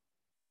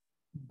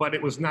 but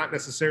it was not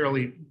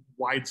necessarily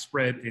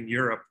widespread in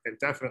Europe, and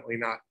definitely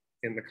not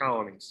in the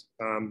colonies.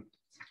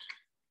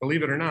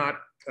 Believe it or not,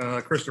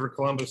 Christopher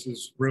Columbus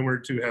is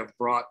rumored to have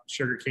brought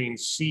sugarcane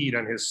seed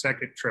on his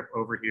second trip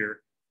over here.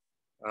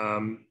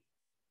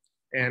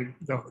 And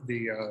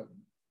the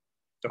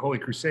Holy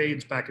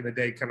Crusades back in the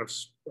day kind of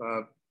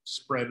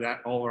spread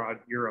that all around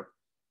Europe.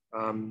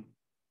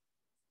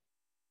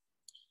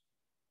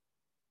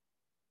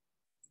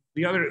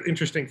 The other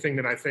interesting thing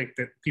that I think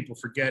that people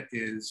forget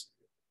is,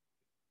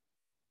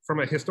 from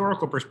a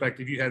historical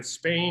perspective, you had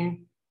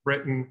Spain,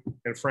 Britain,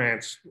 and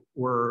France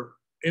were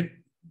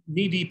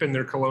knee deep in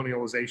their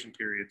colonialization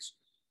periods.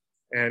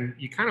 And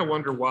you kind of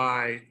wonder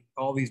why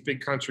all these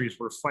big countries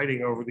were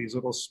fighting over these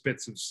little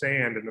spits of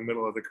sand in the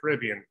middle of the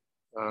Caribbean.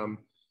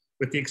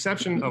 With the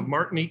exception of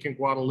Martinique and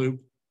Guadeloupe,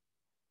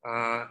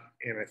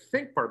 and I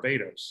think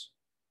Barbados,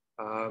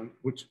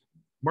 which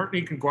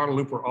Martinique and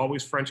Guadeloupe were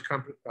always French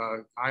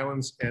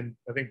islands, and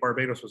I think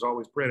Barbados was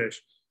always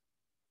British.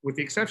 With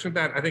the exception of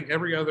that, I think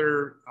every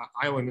other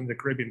island in the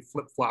Caribbean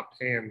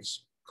flip-flopped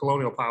hands,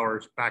 colonial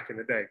powers back in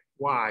the day.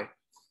 Why?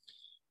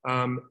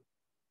 I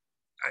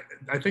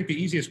think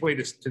the easiest way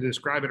to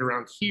describe it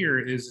around here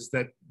is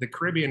that the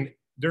Caribbean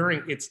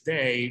during its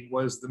day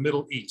was the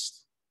Middle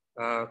East.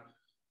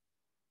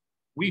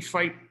 We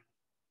fight,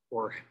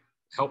 or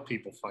help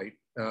people fight,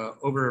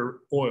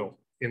 over oil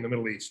in the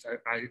Middle East.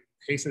 I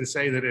hasten to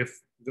say that if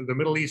the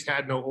Middle East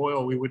had no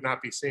oil, we would not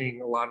be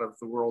seeing a lot of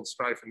the world's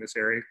strife in this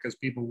area, because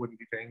people wouldn't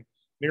be paying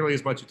nearly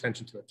as much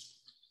attention to it.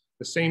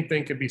 The same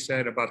thing could be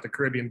said about the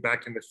Caribbean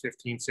back in the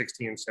 15,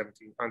 16, and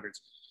 1700s.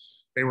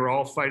 They were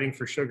all fighting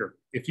for sugar.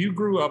 If you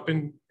grew up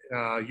in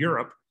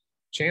Europe,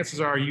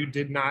 chances are you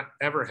did not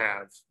ever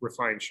have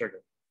refined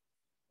sugar.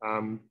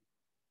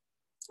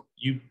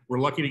 You were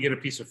lucky to get a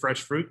piece of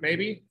fresh fruit,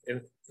 maybe,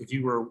 and if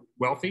you were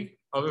wealthy.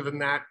 Other than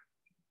that,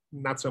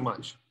 not so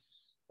much.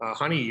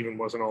 Honey even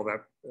wasn't all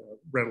that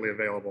readily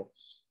available.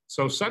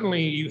 So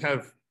suddenly you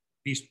have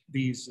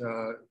these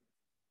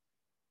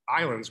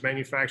islands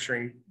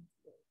manufacturing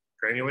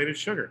granulated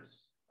sugar.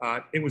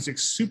 It was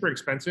super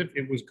expensive.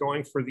 It was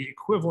going for the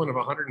equivalent of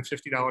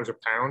 $150 a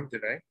pound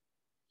today.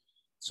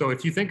 So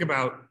if you think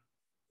about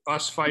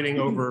us fighting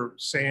over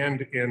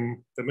sand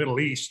in the Middle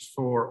East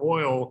for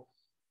oil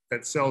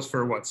that sells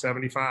for what,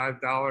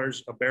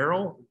 $75 a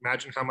barrel?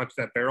 Imagine how much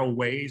that barrel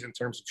weighs in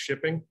terms of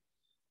shipping.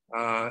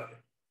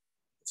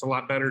 It's a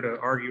lot better to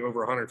argue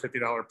over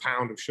 $150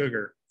 pound of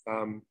sugar.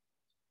 And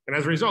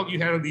as a result, you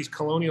had these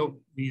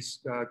colonial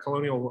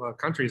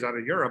countries out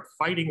of Europe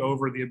fighting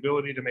over the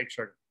ability to make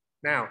sugar.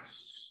 Now,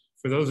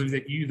 for those of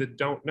you that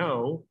don't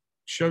know,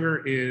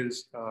 sugar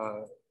is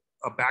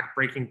a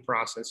back-breaking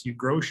process. You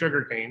grow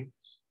sugarcane,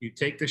 you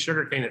take the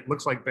sugarcane, it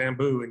looks like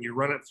bamboo, and you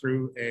run it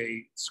through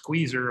a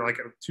squeezer, like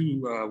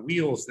two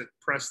wheels that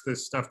press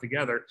this stuff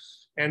together,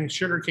 and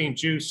sugarcane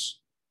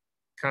juice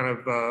kind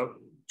of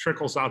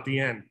trickles out the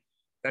end.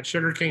 That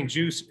sugarcane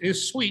juice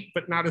is sweet,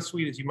 but not as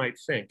sweet as you might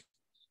think.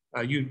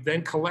 You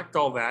then collect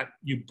all that,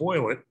 you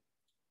boil it,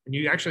 and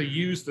you actually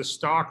use the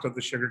stalk of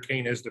the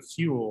sugarcane as the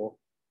fuel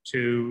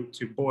to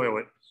boil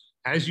it.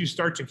 As you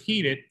start to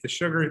heat it, the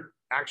sugar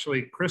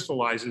actually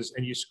crystallizes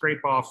and you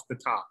scrape off the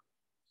top.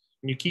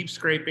 And you keep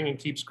scraping and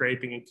keep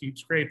scraping and keep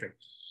scraping.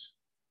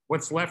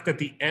 What's left at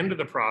the end of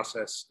the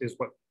process is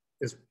what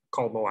is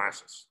called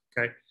molasses,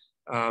 okay?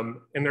 And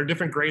there are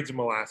different grades of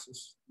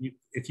molasses.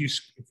 If you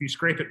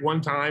scrape it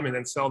one time and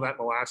then sell that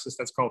molasses,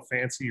 that's called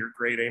fancy or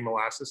grade A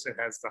molasses. It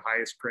has the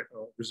highest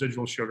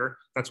residual sugar.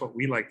 That's what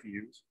we like to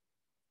use.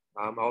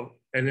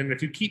 And then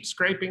if you keep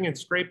scraping and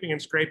scraping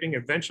and scraping,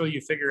 eventually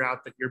you figure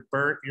out that you're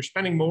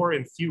spending more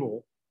in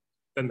fuel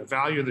than the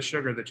value of the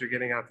sugar that you're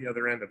getting out the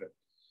other end of it.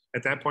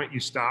 At that point, you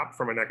stop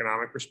from an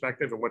economic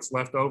perspective, and what's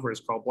left over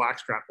is called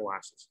blackstrap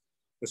molasses.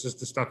 This is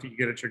the stuff that you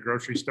get at your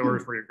grocery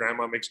stores where your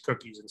grandma makes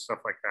cookies and stuff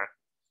like that.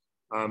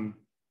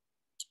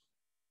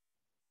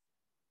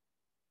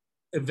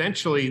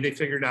 Eventually, they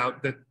figured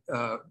out that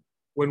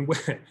when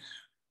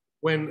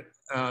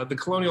the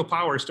colonial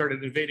powers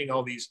started invading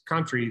all these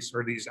countries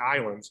or these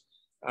islands,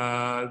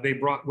 they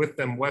brought with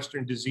them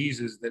Western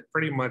diseases that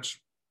pretty much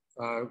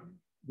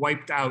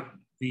wiped out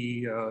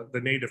the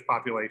native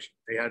population.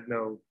 They had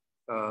no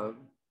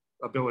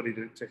ability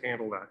to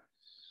handle that.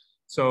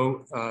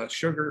 So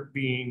sugar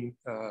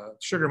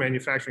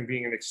manufacturing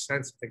being an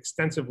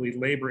extensively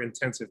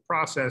labor-intensive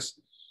process,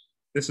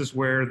 this is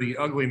where the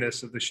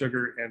ugliness of the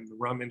sugar and the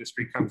rum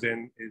industry comes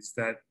in, is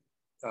that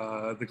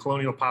the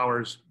colonial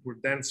powers were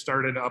then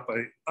started up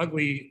an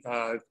ugly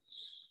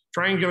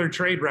triangular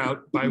trade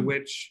route by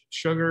which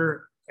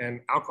sugar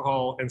and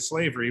alcohol and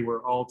slavery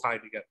were all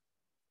tied together.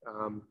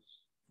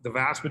 The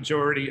vast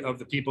majority of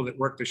the people that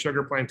worked the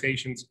sugar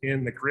plantations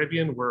in the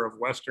Caribbean were of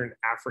Western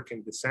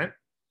African descent.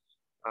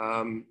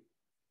 And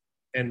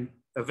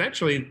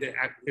eventually,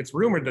 it's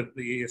rumored that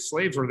the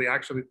slaves were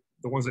actually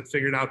the ones that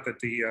figured out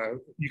that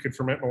you could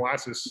ferment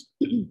molasses.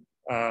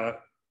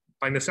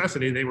 By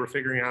necessity, they were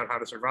figuring out how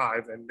to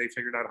survive, and they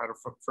figured out how to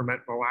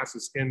ferment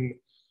molasses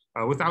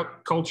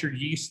without cultured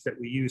yeast that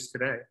we use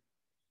today.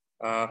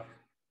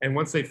 And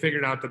once they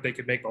figured out that they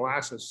could make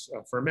molasses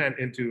ferment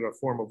into a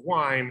form of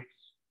wine,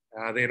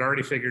 they had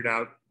already figured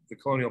out, the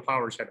colonial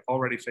powers had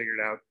already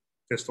figured out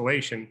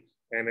distillation.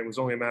 And it was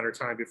only a matter of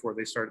time before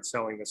they started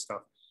selling this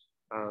stuff.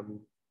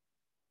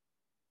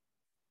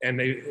 And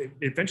it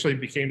eventually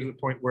became to the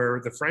point where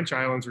the French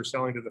islands were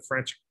selling to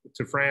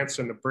France,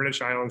 and the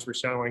British islands were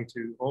selling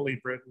to only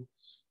Britain,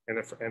 and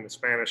the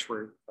Spanish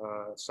were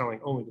selling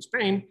only to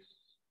Spain.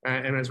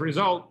 And as a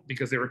result,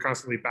 because they were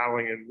constantly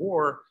battling in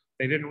war,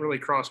 they didn't really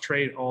cross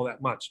trade all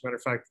that much. Matter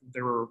of fact,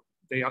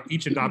 they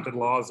each adopted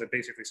laws that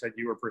basically said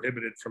you were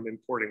prohibited from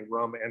importing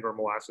rum and or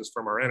molasses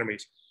from our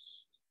enemies,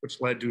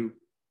 which led to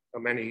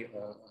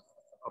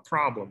a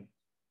problem.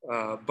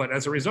 But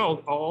as a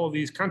result, all of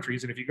these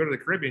countries, and if you go to the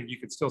Caribbean, you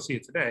can still see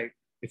it today.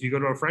 If you go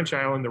to a French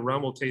island, the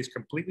rum will taste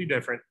completely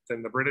different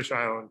than the British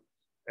island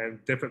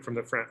and different from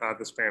the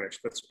Spanish.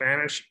 The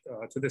Spanish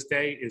to this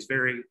day is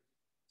very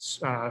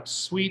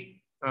sweet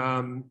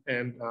and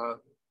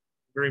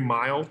very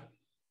mild.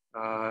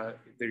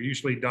 They're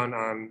usually done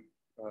on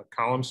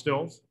column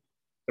stills.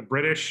 The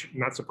British,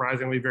 not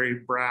surprisingly, very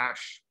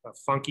brash,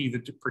 funky,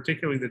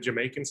 particularly the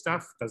Jamaican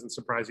stuff. Doesn't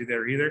surprise you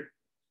there either.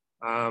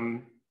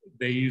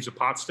 They use a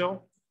pot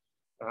still.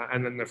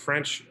 And then the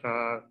French,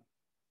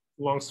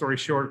 long story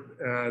short,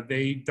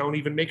 they don't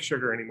even make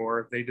sugar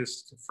anymore. They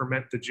just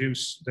ferment the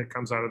juice that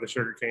comes out of the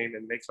sugar cane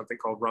and make something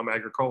called rum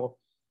agricole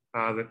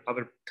that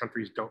other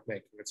countries don't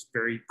make. It's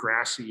very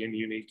grassy and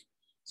unique.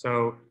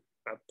 So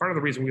part of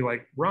the reason we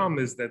like rum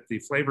is that the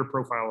flavor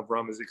profile of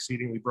rum is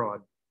exceedingly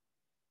broad.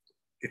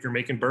 If you're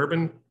making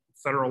bourbon,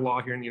 federal law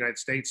here in the United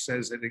States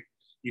says that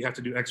you have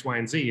to do X, Y,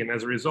 and Z. And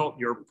as a result,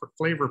 your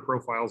flavor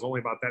profile is only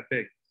about that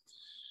big.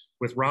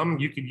 With rum,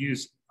 you could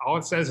use, all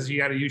it says is you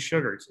got to use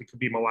sugars. It could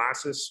be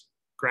molasses,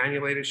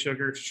 granulated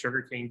sugar,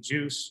 sugarcane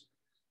juice,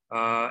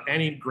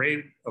 any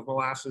grade of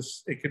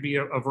molasses. It could be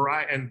a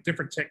variety and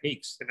different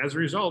techniques. And as a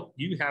result,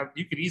 you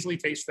could easily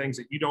taste things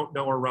that you don't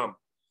know are rum,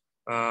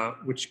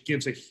 which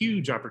gives a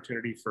huge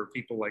opportunity for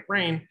people like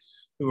Rain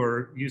who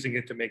are using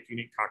it to make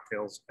unique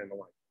cocktails and the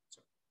like.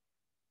 So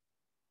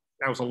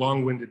that was a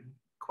long-winded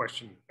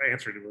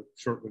answer to a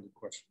short-winded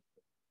question.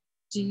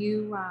 Do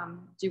you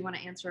want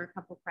to answer a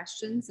couple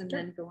questions and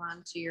then go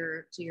on to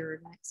your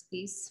next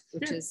piece,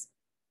 which is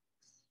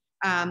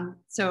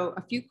so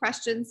a few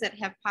questions that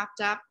have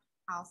popped up.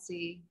 I'll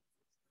see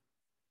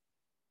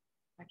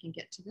if I can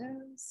get to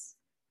those.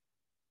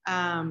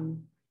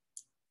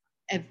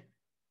 If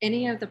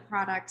any of the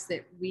products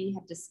that we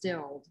have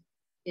distilled,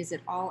 is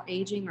it all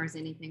aging or has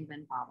anything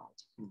been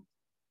bottled?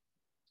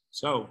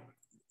 So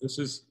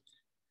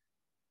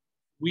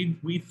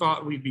we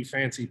thought we'd be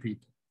fancy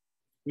people.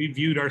 We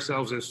viewed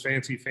ourselves as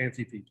fancy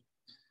people.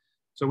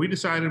 So we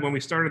decided when we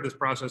started this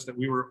process that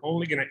we were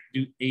only going to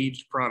do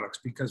aged products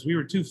because we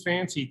were too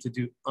fancy to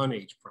do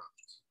unaged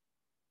products.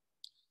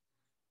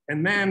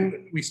 And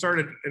then we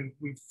started and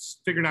we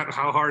figured out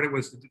how hard it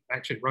was to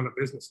actually run a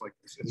business like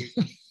this.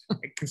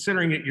 And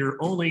considering that your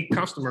only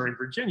customer in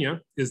Virginia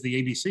is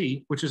the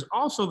ABC, which is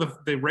also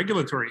the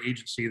regulatory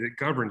agency that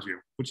governs you,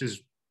 which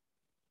is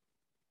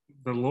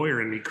the lawyer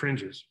in me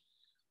cringes.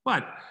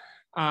 But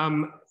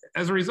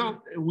as a result,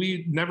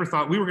 we never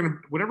thought we were going to,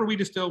 whatever we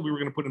distilled, we were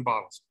going to put in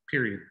bottles,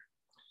 period.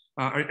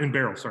 In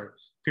barrels, sorry,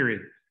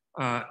 period.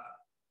 And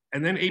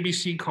then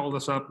ABC called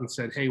us up and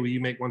said, hey, will you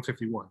make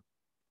 151?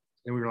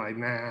 And we were like,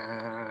 nah,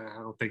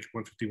 I don't think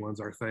 151's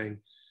our thing.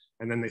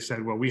 And then they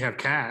said, well, we have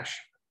cash.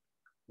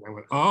 And I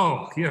went,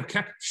 oh, you have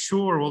cash?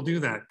 Sure, we'll do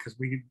that because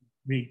we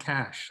need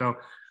cash. So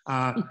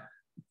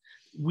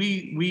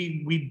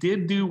we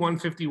did do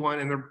 151,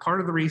 and part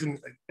of the reason,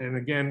 and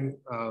again,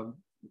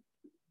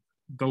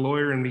 the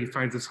lawyer in me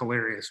finds this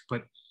hilarious,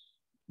 but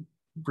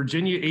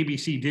Virginia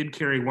ABC did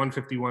carry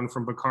 151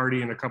 from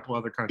Bacardi and a couple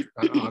other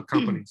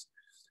companies,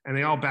 and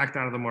they all backed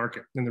out of the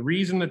market. And the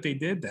reason that they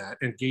did that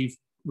and gave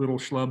little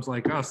schlubs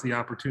like us the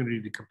opportunity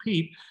to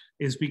compete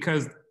is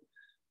because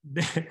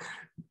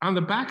on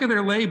the back of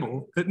their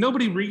label that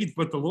nobody reads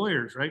but the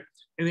lawyers, right?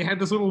 And they had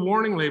this little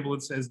warning label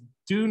that says,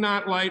 do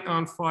not light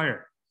on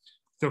fire.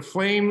 The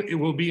flame, it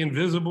will be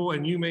invisible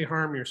and you may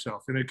harm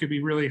yourself and it could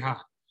be really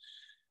hot.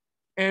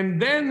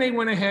 And then they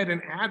went ahead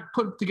and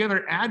put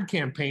together ad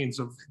campaigns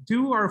of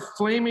do our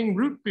flaming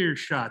root beer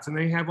shots. And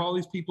they have all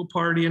these people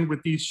partying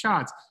with these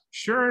shots.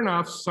 Sure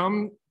enough,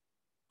 some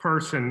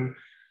person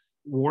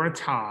wore a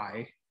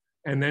tie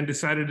and then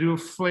decided to do a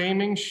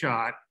flaming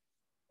shot.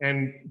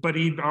 But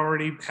he'd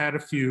already had a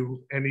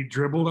few and he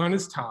dribbled on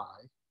his tie.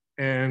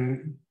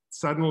 And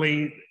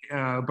suddenly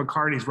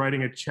Bacardi's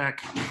writing a check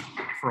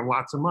for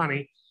lots of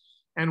money.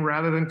 And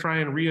rather than try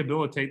and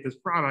rehabilitate this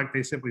product,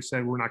 they simply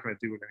said, we're not going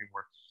to do it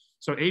anymore.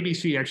 So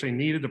ABC actually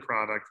needed the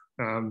product.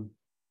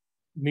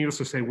 Needless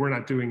to say, we're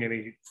not doing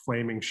any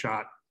flaming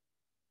shot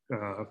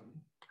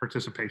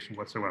participation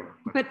whatsoever.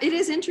 But it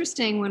is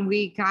interesting when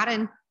we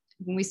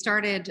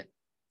started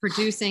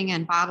producing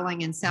and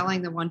bottling and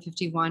selling the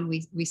 151,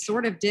 we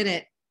sort of did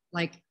it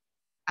like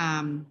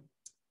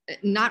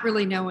not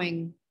really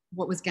knowing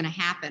what was going to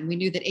happen. We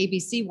knew that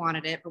ABC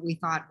wanted it, but we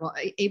thought, well,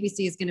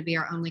 ABC is going to be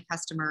our only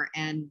customer,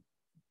 and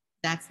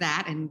that's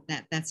that, and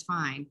that's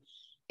fine.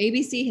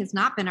 ABC has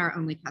not been our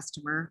only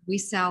customer. We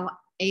sell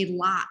a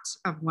lot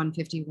of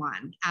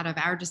 151 out of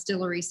our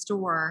distillery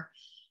store.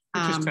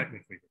 Which is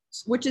technically.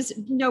 Which is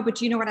no,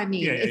 but you know what I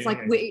mean. It's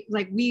like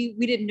we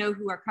didn't know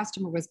who our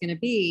customer was going to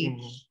be,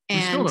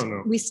 and we still don't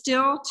know.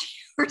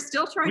 We're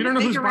still trying to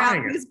figure out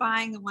who's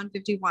buying the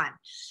 151,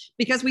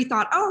 because we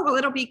thought, oh well,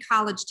 it'll be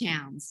college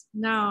towns.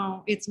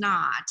 No, it's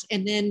not.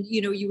 And then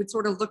you would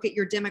sort of look at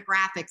your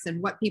demographics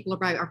and what people are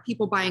buying. Are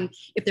people buying?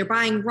 If they're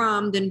buying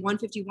rum, then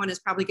 151 is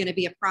probably going to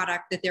be a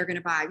product that they're going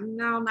to buy.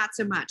 No, not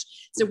so much.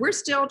 So we're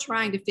still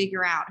trying to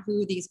figure out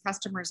who these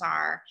customers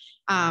are.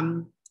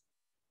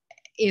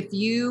 If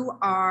you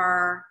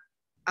are,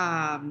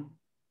 I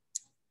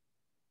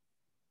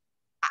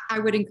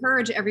would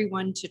encourage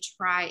everyone to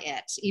try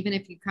it, even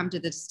if you come to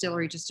the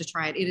distillery just to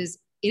try it. It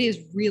is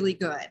really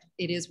good.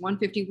 It is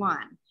 151,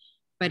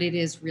 but it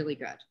is really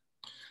good.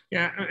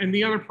 Yeah, and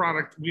the other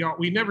product,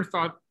 we never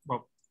thought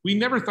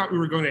we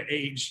were going to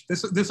age.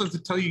 This is to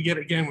tell you yet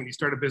again, when you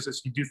start a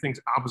business, you do things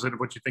opposite of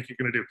what you think you're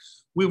going to do.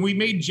 When we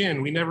made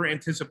gin, we never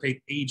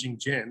anticipate aging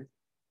gin.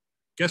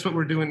 Guess what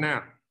we're doing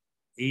now?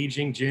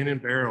 Aging gin in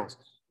barrels.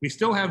 We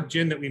still have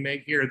gin that we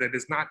make here that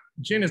is not,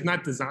 gin is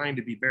not designed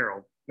to be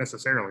barreled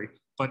necessarily,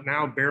 but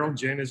now barrel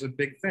gin is a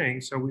big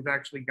thing. So we've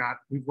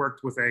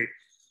worked with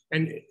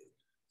and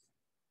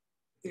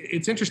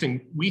it's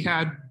interesting. We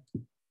had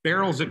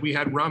barrels that we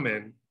had rum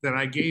in that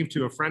I gave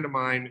to a friend of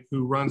mine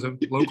who runs a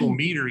local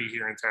meadery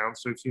here in town.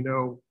 So if you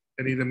know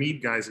any of the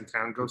mead guys in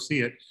town, go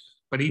see it.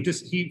 But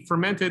he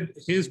fermented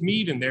his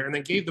mead in there and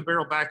then gave the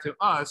barrel back to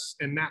us.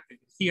 And that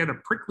he had a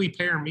prickly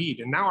pear mead.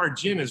 And now our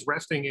gin is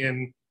resting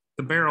in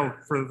the barrel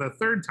for the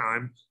third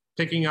time,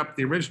 picking up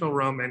the original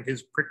rum and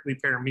his prickly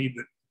pear mead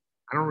that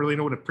I don't really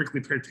know what a prickly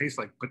pear tastes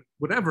like, but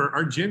whatever,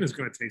 our gin is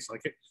going to taste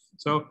like it.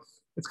 So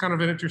it's kind of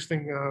an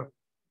interesting,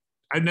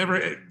 you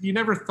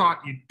never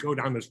thought you'd go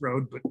down this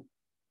road, but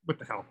what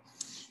the hell?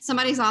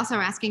 Somebody's also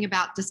asking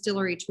about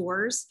distillery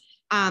tours.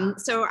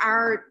 So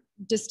our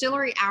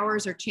distillery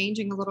hours are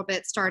changing a little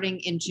bit starting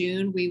in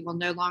June. We will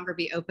no longer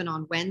be open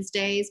on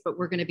Wednesdays, but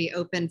we're going to be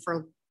open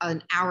for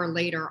an hour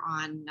later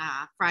on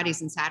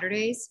Fridays and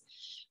Saturdays.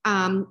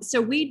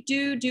 So we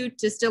do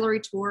distillery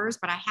tours,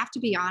 but I have to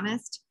be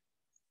honest,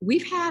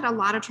 we've had a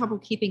lot of trouble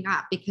keeping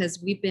up because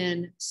we've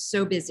been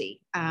so busy.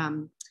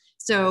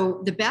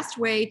 So the best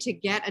way to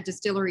get a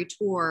distillery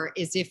tour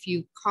is if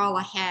you call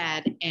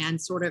ahead and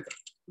sort of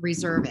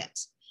reserve it.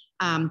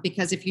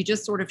 Because if you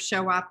just sort of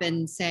show up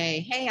and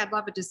say, hey, I'd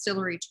love a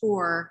distillery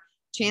tour,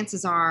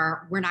 chances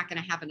are we're not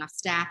going to have enough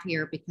staff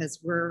here because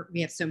we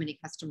have so many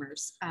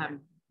customers.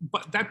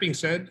 But that being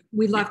said,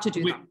 we love to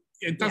do them.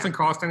 It doesn't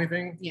cost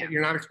anything. Yeah.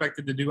 You're not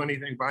expected to do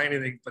anything, buy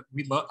anything, but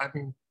we love,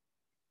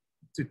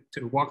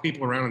 to walk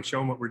people around and show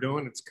them what we're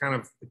doing. It's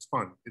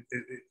fun.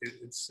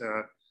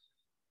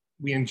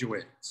 We enjoy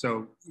it.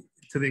 So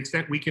to the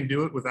extent we can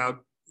do it without,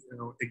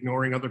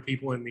 ignoring other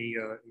people in the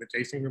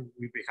tasting room,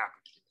 we'd be happy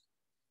to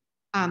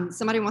do it.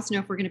 Somebody wants to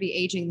know if we're going to be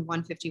aging the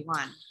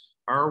 151.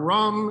 Our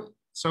rum.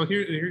 So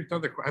here's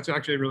another. That's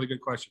actually a really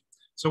good question.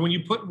 So when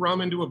you put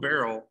rum into a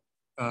barrel,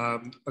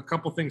 a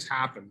couple things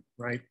happen,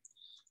 right?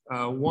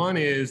 One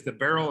is the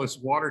barrel is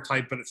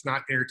watertight, but it's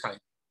not airtight.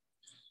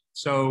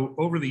 So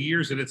over the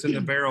years that it's in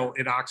the barrel,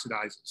 it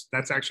oxidizes.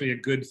 That's actually a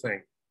good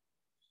thing.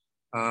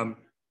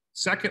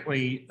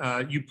 Secondly,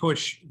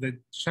 the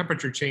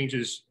temperature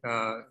changes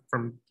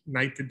from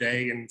night to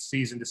day and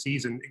season to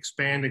season,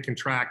 expand and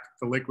contract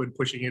the liquid,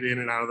 pushing it in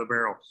and out of the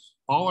barrel.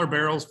 All our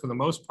barrels, for the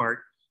most part,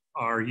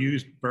 are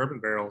used bourbon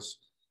barrels.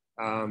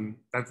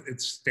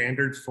 It's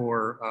standard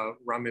for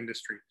rum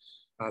industry.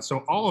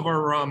 So all of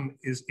our rum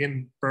is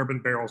in bourbon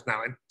barrels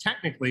now. And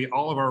technically,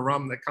 all of our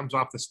rum that comes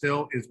off the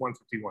still is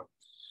 151.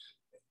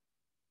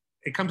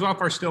 It comes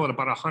off our still at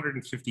about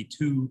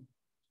 152.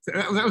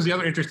 That was the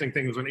other interesting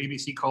thing, was when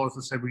ABC called us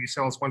and said, will you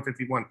sell us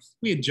 151?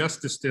 We had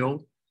just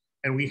distilled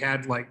and we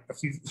had like a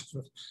few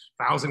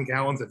 1,000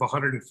 gallons of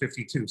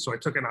 152. So I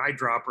took an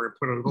eyedropper and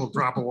put a little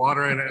drop of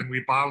water in it and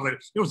we bottled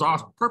it. It was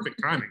awesome,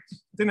 perfect timing.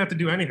 Didn't have to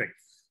do anything.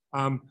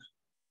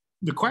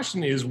 The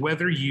question is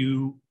whether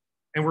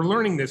and we're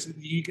learning this,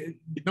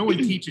 no one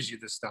teaches you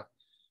this stuff.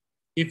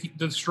 If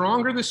the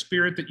stronger the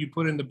spirit that you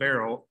put in the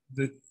barrel,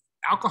 the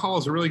alcohol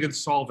is a really good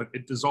solvent.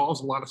 It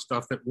dissolves a lot of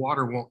stuff that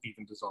water won't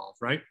even dissolve,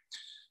 right?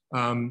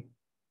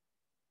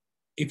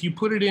 If you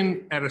put it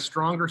in at a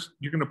stronger,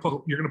 you're gonna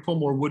pull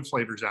more wood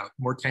flavors out,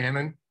 more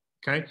tannin,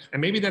 okay?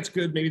 And maybe that's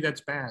good, maybe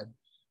that's bad.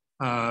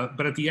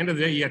 But at the end of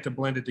the day, you have to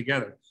blend it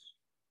together.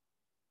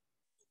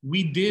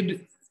 We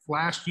did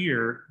last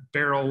year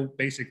barrel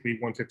basically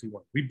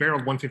 151. We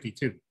barreled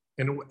 152.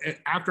 And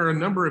after a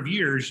number of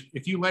years,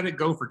 if you let it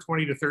go for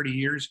 20 to 30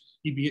 years,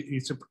 you'd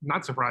be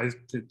not surprised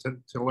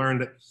to learn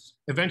that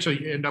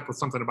eventually you end up with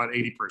something about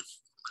 80 proof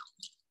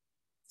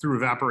through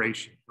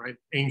evaporation, right?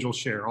 Angel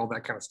share, all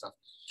that kind of stuff.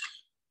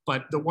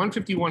 But the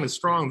 151 is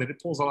strong that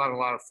it pulls out a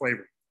lot of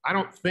flavor. I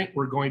don't think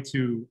we're going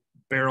to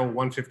barrel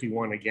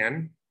 151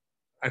 again.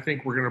 I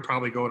think we're going to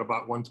probably go at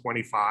about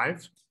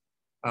 125.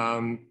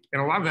 And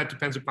a lot of that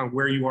depends upon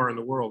where you are in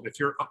the world. If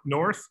you're up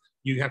north,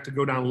 you have to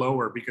go down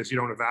lower because you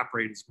don't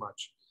evaporate as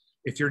much.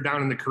 If you're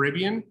down in the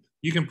Caribbean,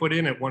 You can put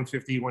in at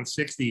 150,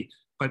 160,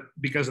 but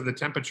because of the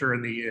temperature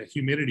and the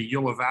humidity,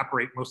 you'll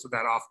evaporate most of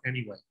that off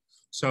anyway.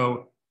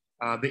 So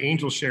the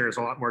Angel share is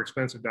a lot more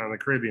expensive down in the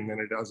Caribbean than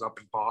it does up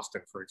in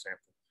Boston, for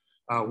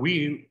example.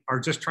 We are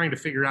just trying to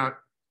figure out,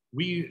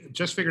 we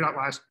just figured out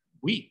last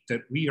week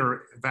that we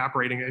are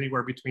evaporating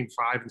anywhere between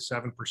 5 and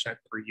 7%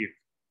 per year,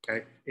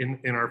 okay,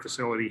 in our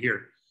facility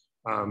here.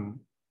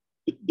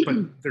 But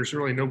there's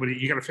really nobody,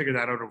 you got to figure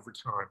that out over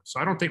time. So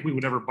I don't think we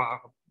would ever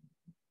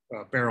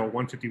barrel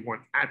 151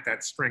 at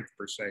that strength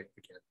per se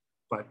again,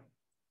 but.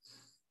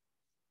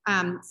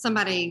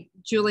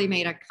 Julie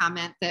made a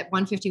comment that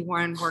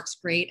 151 works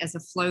great as a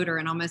floater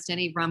in almost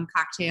any rum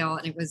cocktail.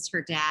 And it was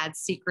her dad's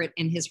secret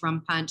in his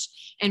rum punch.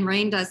 And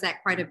Rain does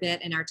that quite a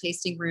bit in our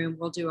tasting room.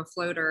 We'll do a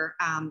floater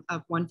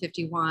of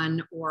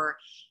 151 or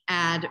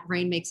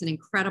Rain makes an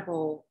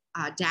incredible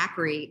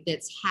daiquiri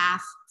that's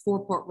half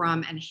 4-port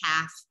rum and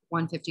half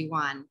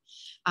 151.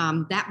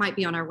 That might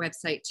be on our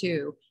website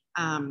too.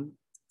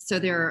 So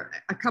there are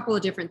a couple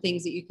of different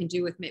things that you can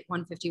do with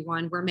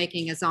 151. We're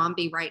making a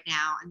zombie right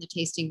now in the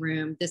tasting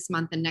room this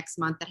month and next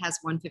month that has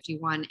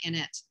 151 in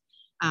it.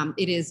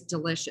 It is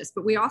delicious,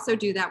 but we also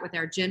do that with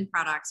our gin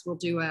products. We'll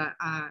do a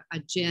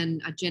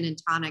gin and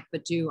tonic,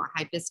 but do a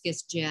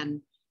hibiscus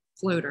gin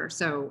floater.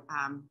 So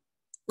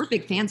we're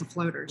big fans of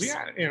floaters.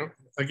 Yeah, you know,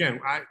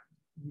 again,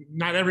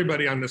 not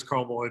everybody on this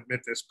call will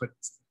admit this, but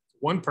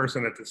one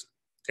person at this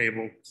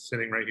table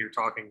sitting right here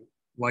talking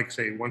like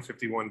say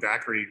 151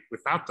 daiquiri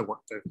without the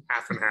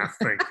half and half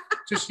thing.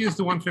 Just use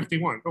the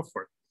 151. Go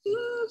for it.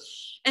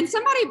 And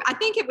somebody, I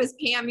think it was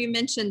Pam, you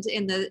mentioned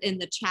in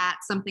the chat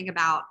something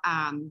about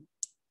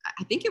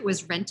I think it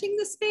was renting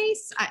the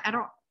space. I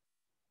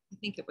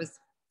think it was,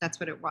 that's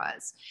what it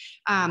was.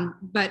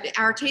 But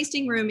our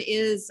tasting room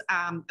is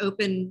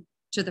open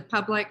to the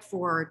public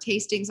for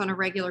tastings on a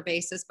regular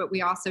basis, but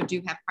we also do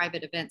have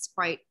private events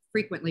quite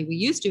frequently. We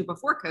used to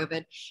before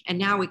COVID, and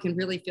now we can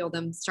really feel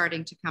them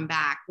starting to come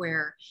back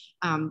where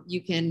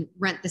you can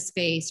rent the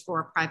space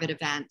for a private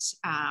event,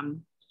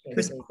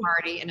 Christmas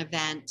party, an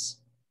event.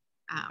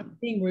 I'm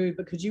being rude,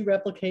 but could you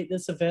replicate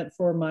this event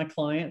for my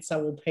clients? I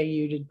will pay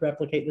you to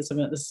replicate this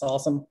event. This is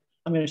awesome.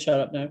 I'm going to shut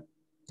up now.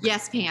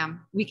 Yes,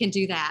 Pam, we can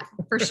do that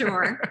for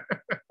sure.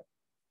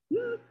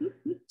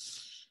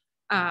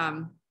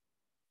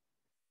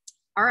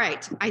 All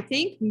right, I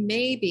think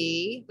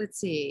maybe, let's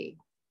see.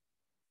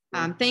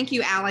 Thank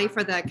you, Allie,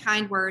 for the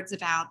kind words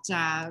about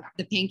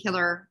the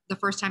painkiller. The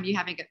first time you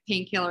having a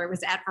painkiller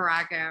was at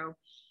Virago.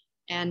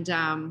 And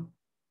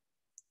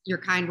your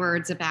kind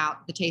words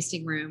about the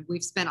tasting room.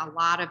 We've spent a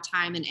lot of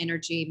time and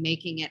energy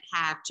making it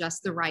have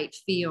just the right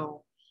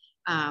feel.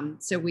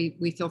 So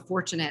we feel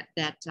fortunate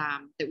that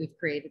we've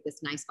created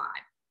this nice vibe.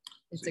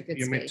 It's a good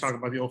space. You may talk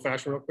about the old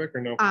fashioned real quick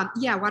or no?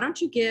 Yeah, why don't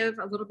you give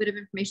a little bit of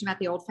information about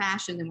the old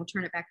fashioned, then we'll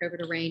turn it back over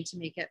to Rain to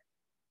make it.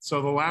 So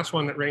the last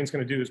one that Rain's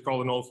going to do is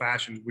called an old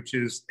fashioned, which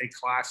is a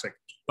classic,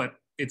 but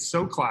it's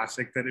so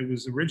classic that it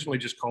was originally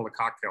just called a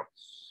cocktail.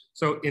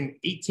 So in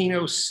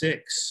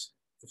 1806,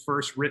 the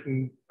first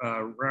written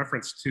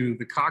reference to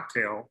the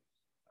cocktail,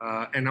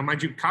 and now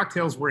mind you,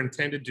 cocktails were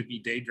intended to be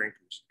day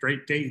drinkers,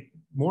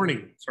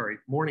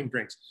 morning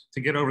drinks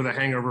to get over the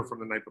hangover from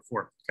the night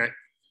before, okay?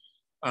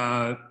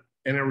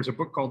 And there was a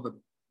book called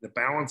the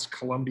Balanced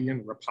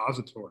Columbian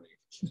Repository.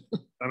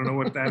 I don't know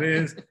what that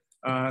is.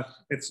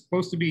 It's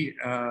supposed to be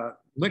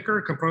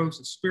liquor composed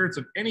of spirits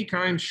of any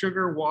kind,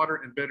 sugar, water,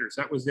 and bitters.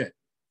 That was it.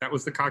 That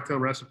was the cocktail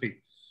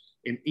recipe.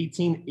 In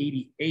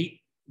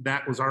 1888,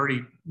 that was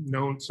already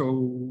known. So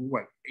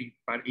what,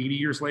 about 80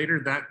 years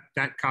later,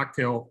 that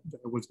cocktail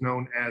was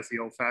known as the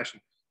old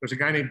fashioned. There's a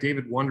guy named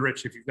David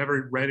Wondrich. If you've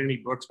never read any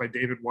books by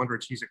David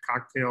Wondrich, he's a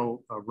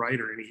cocktail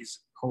writer, and he's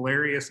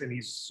hilarious, and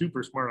he's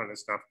super smart on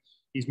this stuff.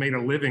 He's made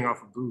a living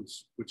off of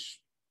booze,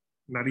 which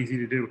not easy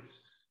to do.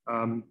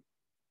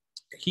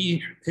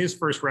 His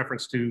first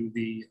reference to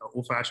the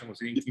old fashioned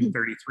was in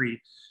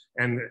 1833.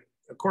 And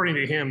according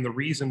to him, the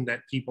reason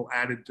that people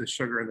added the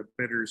sugar and the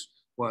bitters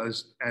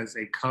was as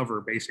a cover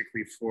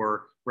basically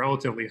for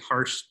relatively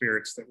harsh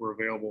spirits that were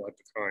available at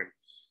the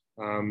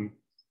time.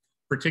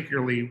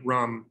 Particularly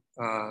rum,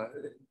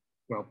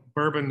 well,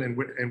 bourbon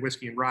and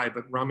whiskey and rye,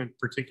 but rum in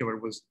particular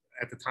was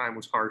at the time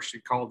was harsh. They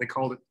called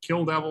it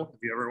Kill Devil. If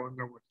you ever want to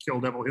know what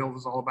Kill Devil Hill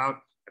is all about,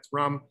 that's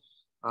rum.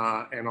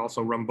 And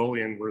also Rum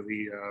Bullion were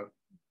the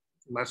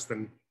less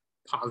than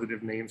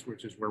positive names,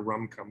 which is where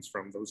rum comes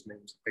from, those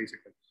names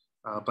basically.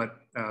 But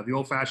the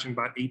old fashioned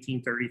about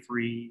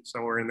 1833,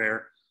 somewhere in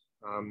there.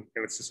 And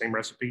it's the same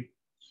recipe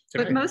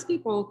today. But most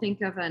people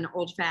think of an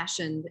old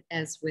fashioned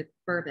as with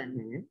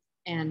bourbon.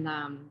 Mm-hmm.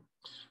 And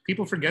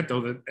people forget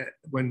though that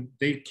when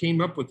they came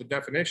up with the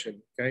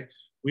definition, okay,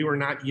 we were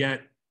not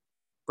yet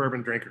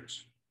bourbon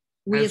drinkers.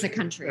 As a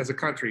country. As a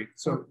country.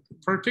 So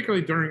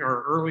particularly during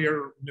our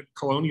earlier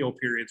colonial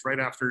periods, right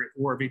after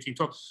War of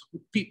 1812,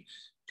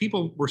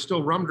 people were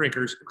still rum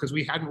drinkers because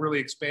we hadn't really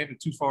expanded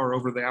too far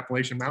over the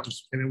Appalachian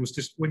Mountains. And it was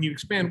just, when you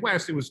expand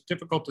west, it was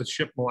difficult to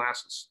ship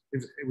molasses.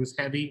 It was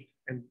heavy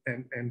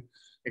and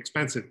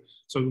expensive.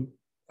 So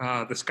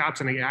the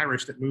Scots and the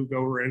Irish that moved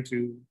over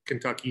into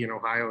Kentucky and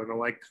Ohio and the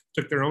like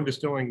took their own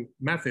distilling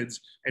methods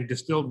and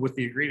distilled with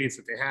the ingredients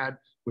that they had,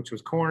 which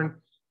was corn,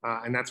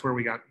 and that's where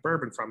we got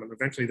bourbon from. And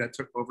eventually that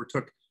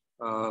overtook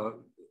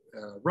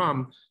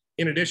rum.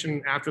 In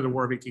addition, after the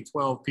War of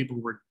 1812, people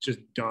were just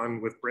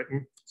done with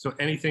Britain. So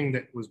anything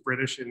that was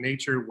British in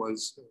nature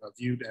was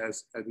viewed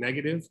as a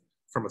negative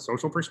from a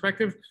social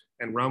perspective,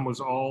 and rum was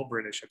all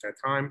British at that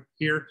time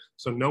here.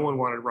 So no one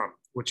wanted rum,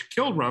 which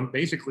killed rum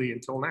basically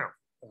until now,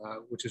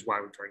 which is why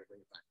we're trying to bring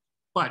it back.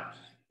 But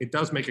it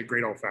does make a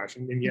great old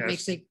fashioned. And yes, it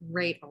makes a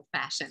great old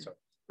fashioned. So,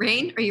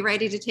 Rain, are you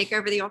ready to take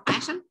over the old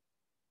fashioned?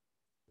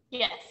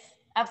 Yes,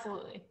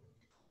 absolutely.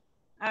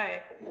 All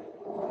right,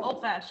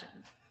 old fashioned.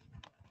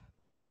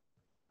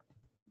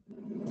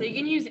 So you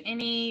can use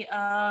any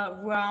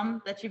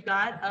rum that you've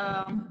got.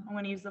 I'm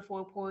going to use the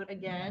 4-port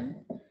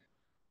again.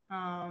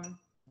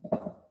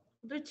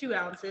 They're 2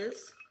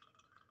 ounces.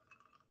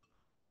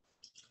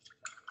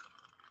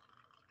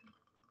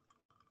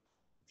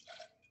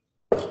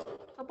 A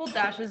couple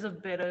dashes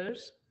of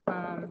bitters.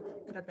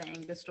 Got the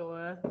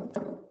Angostura.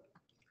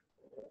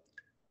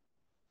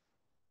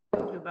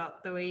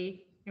 About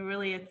 3.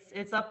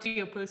 It's up to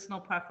your personal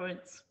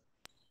preference.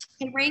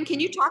 And Rain, can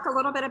you talk a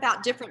little bit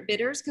about different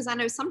bitters? Because I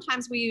know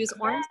sometimes we use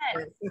orange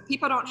bitters. If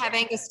people don't have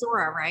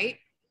Angostura, right?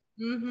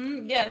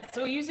 Yeah,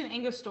 so we're using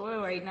Angostura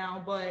right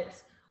now,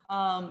 but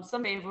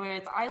some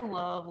favorites, I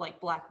love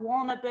like black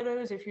walnut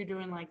bitters if you're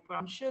doing like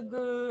brown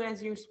sugar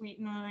as your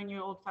sweetener in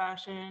your old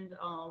fashioned.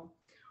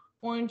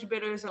 Orange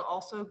bitters are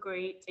also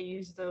great. I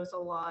use those a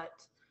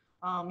lot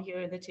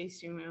here in the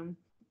tasting room.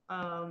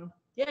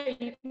 Yeah,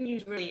 you can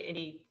use really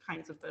any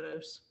kinds of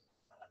bitters.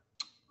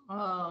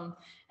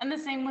 And the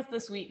same with the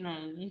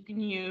sweetener. You can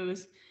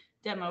use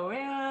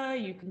demerara,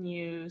 you can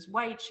use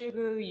white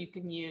sugar, you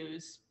can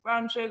use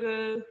brown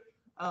sugar.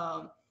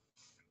 I'm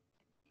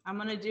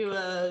gonna do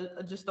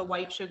just a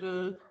white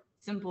sugar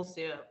simple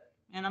syrup,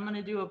 and I'm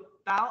gonna do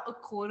about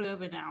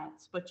 1/4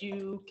 ounce, but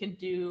you can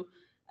do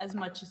as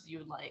much as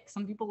you like.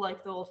 Some people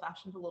like the old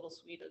fashioned a little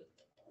sweeter.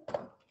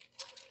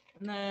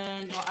 And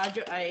then you'll add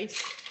your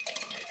ice.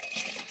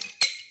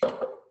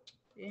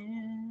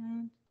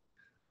 And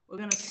we're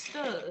gonna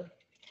stir.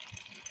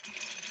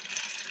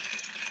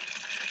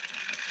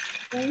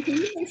 And can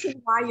you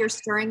mention why you're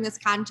stirring this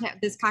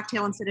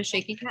cocktail instead of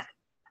shaking it?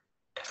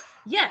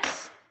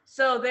 Yes.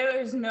 So there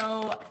is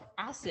no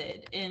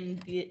acid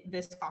in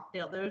this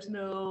cocktail. There's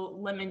no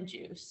lemon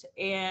juice,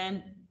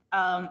 and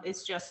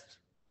it's just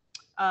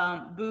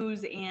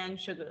booze and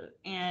sugar,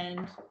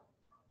 and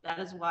that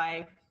is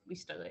why we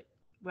stir it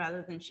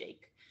rather than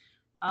shake.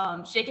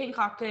 Shaking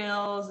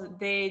cocktails,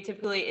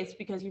 it's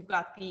because you've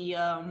got the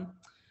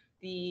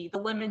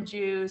lemon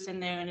juice in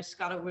there, and it's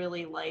got to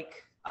really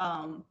like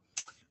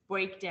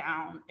break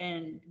down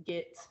and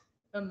get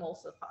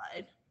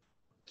emulsified.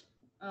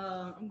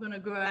 I'm gonna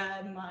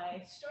grab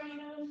my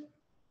strainer.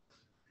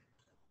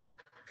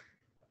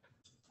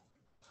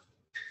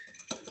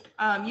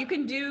 You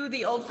can do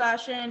the old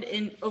fashioned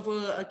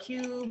over a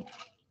cube.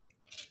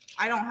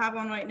 I don't have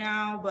one right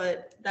now,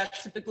 but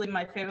that's typically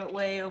my favorite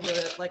way, over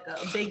like a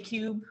big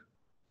cube.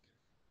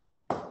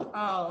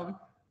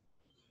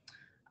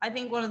 I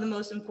think one of the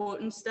most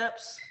important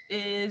steps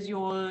is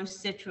your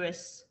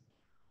citrus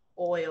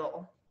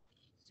oil.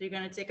 So you're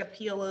gonna take a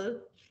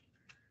peeler,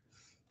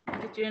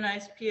 get you a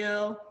nice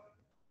peel,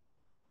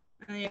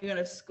 and then you're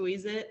gonna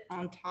squeeze it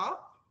on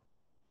top.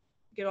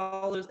 Get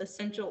all those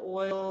essential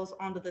oils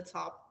onto the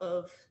top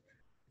of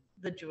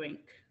the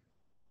drink.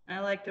 And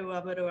I like to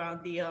rub it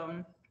around the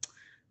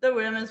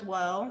rim as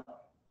well,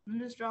 and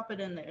just drop it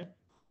in there.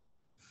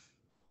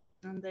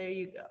 And there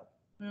you go,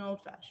 an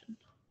old fashioned.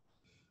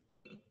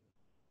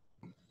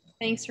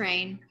 Thanks,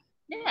 Rain.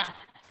 Yeah.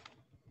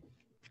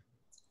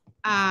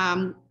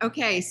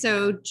 Okay,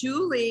 so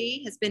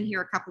Julie has been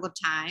here a couple of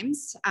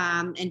times,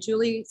 and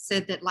Julie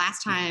said that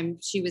last time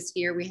she was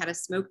here, we had a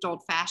smoked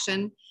old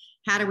fashioned.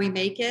 How do we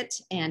make it?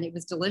 And it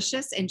was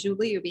delicious. And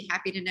Julie, you'll be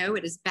happy to know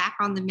it is back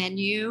on the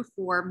menu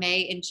for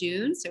May and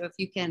June. So if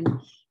you can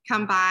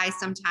come by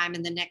sometime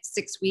in the next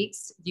 6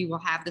 weeks, you will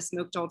have the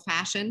smoked old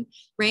fashioned.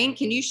 Rain,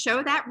 can you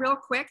show that real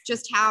quick,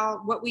 just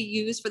what we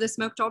use for the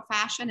smoked old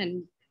fashioned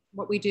and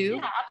what we do?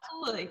 Yeah,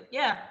 absolutely.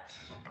 Yeah,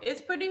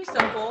 it's pretty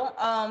simple.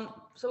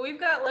 So we've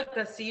got like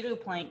a cedar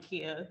plank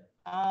here.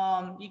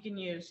 You can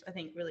use, I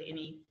think, really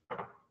any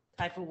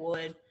type of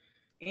wood.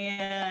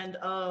 And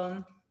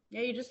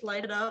yeah, you just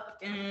light it up,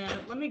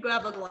 and let me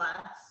grab a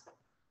glass.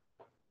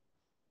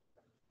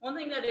 One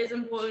thing that is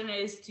important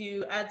is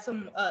to add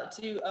some,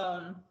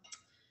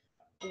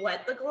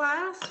 wet the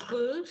glass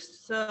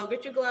first. So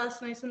get your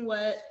glass nice and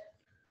wet.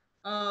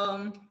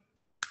 And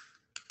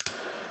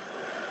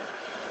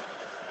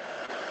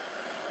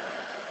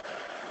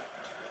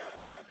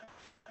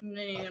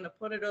then you're gonna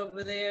put it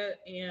over there,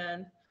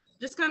 and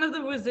just kind of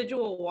the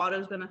residual water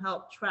is gonna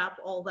help trap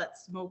all that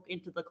smoke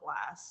into the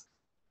glass.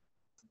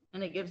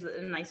 And it gives it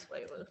a nice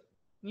flavor.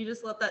 You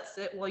just let that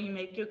sit while you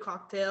make your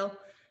cocktail,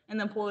 and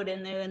then pour it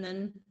in there, and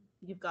then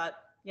you've got,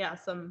 yeah,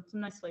 some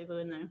nice flavor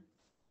in there.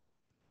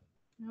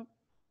 Yep.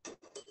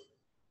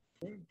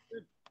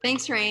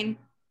 Thanks, Rain.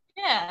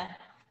 Yeah.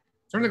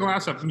 Turn the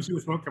glass up. Let me see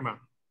the smoke come out.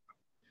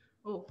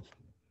 Oh. All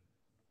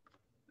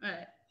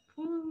right.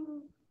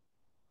 Ooh.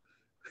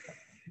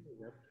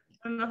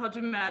 I don't know how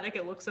dramatic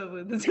it looks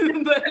over the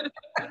Zoom, but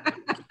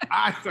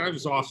I thought it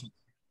was awesome.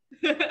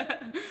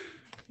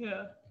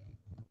 yeah.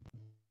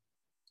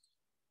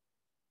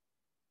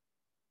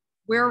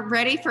 We're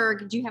ready for,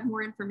 do you have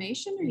more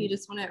information or you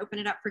just want to open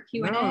it up for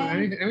Q&A? No,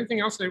 anything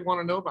else they want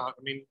to know about?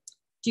 I mean,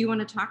 do you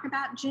want to talk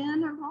about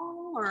gin at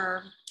all,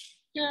 or?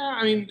 Yeah,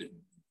 I mean,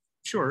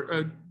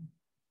 sure.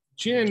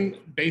 Gin,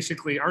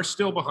 basically, our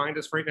still behind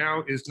us right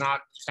now is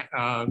not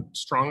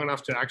strong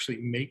enough to actually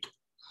make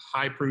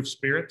high proof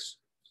spirits.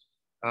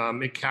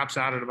 It caps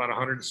out at about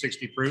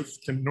 160 proof.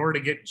 In order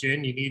to get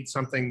gin, you need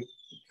something,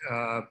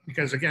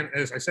 because again,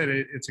 as I said,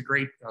 it's a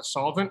great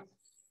solvent.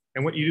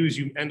 And what you do is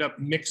you end up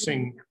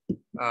mixing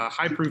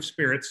high proof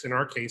spirits, in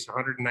our case,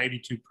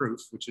 192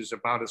 proof, which is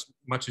about as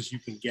much as you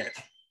can get.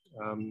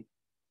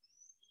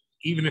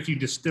 Even if you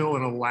distill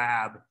in a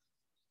lab,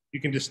 you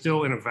can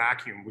distill in a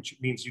vacuum, which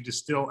means you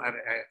distill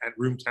at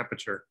room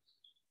temperature.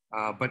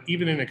 But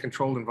even in a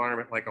controlled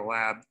environment like a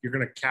lab, you're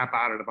going to cap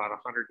out at about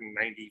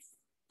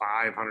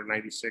 195,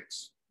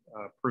 196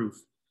 proof.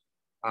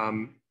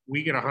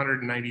 We get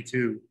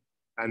 192.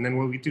 And then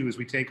what we do is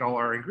we take all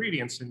our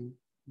ingredients, and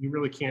you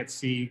really can't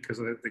see because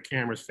the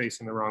camera's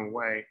facing the wrong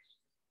way.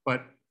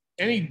 But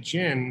any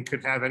gin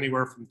could have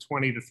anywhere from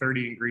 20 to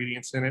 30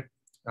 ingredients in it.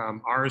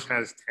 Ours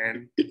has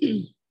 10.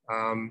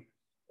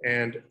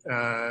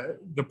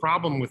 The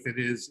problem with it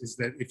is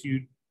that if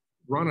you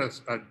run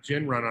a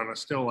gin run on a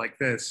still like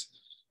this,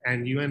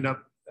 and you end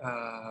up,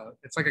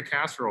 it's like a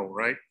casserole,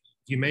 right?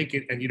 If you make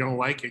it and you don't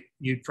like it,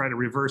 you try to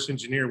reverse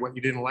engineer what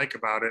you didn't like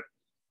about it,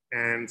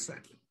 and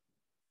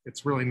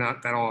it's really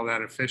not all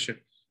that efficient.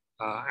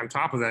 On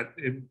top of that,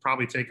 it would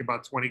probably take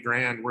about 20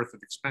 grand worth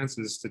of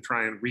expenses to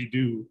try and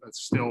redo a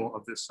still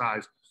of this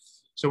size.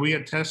 So we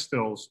had test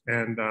stills,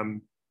 and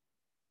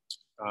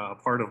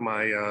part of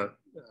my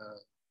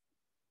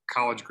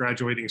college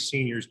graduating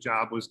seniors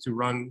job was to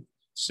run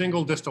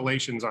single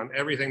distillations on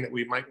everything that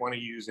we might want to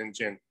use in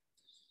gin.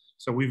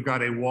 So we've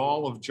got a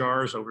wall of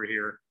jars over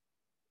here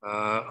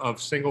of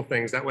single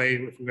things. That way,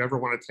 if we ever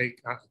want to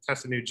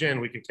test a new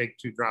gin, we can take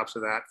 2 drops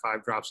of that,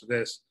 5 drops of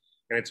this,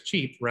 and it's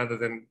cheap rather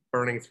than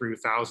burning through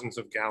thousands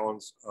of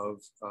gallons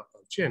of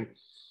gin.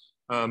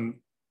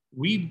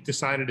 We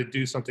decided to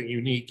do something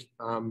unique.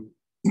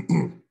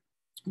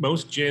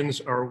 Most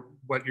gins are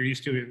what you're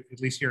used to, at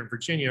least here in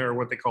Virginia, are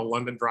what they call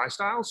London dry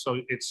style.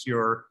 So it's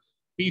your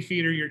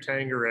Beefeater, your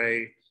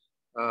Tanqueray,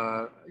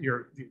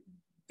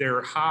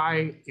 they're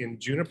high in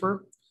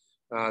juniper.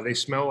 They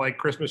smell like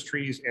Christmas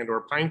trees and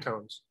or pine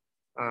cones.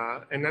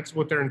 And that's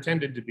what they're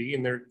intended to be,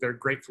 and they're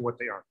great for what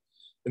they are.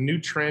 The new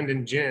trend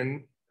in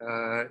gin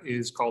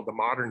is called the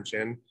modern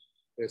gin.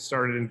 It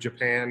started in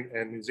Japan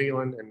and New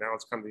Zealand, and now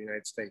it's come to the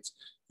United States.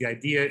 The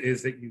idea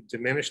is that you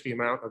diminish the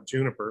amount of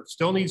juniper.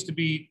 Still needs to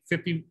be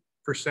 50%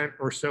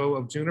 or so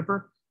of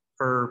juniper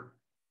per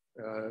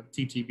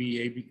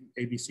TTB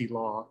ABC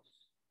law,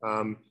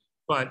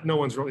 but no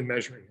one's really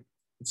measuring it.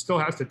 It still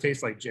has to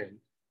taste like gin,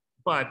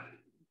 but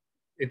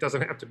it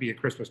doesn't have to be a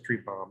Christmas tree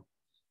bomb.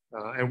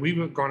 And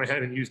we've gone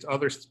ahead and used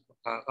other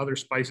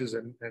spices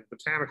and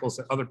botanicals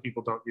that other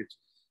people don't use.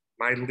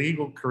 My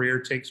legal career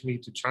takes me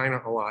to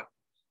China a lot,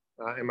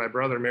 and my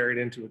brother married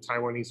into a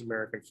Taiwanese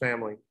American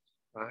family.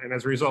 And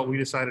as a result, we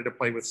decided to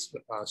play with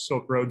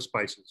Silk Road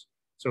spices.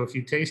 So if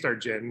you taste our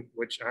gin,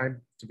 which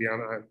to be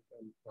honest,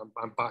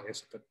 I'm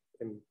biased, but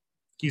and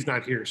he's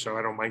not here, so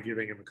I don't mind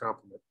giving him a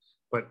compliment.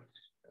 But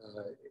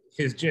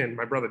his gin,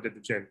 my brother did the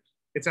gin.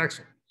 It's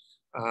excellent.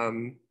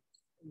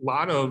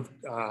 Lot of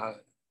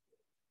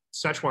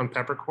Szechuan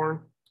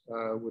peppercorn,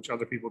 which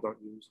other people don't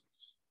use.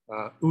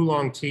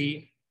 Oolong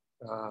tea,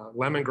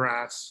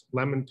 lemongrass,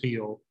 lemon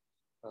peel,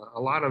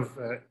 a lot of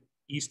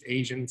East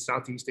Asian,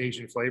 Southeast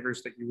Asian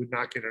flavors that you would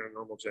not get in a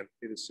normal gin.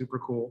 It is super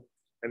cool.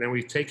 And then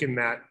we've taken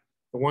that,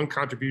 the one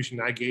contribution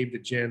I gave the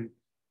gin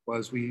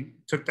was we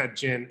took that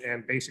gin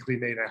and basically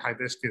made a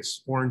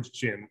hibiscus orange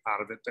gin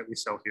out of it that we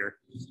sell here.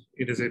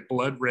 It is a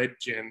blood red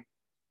gin,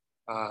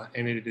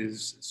 and it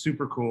is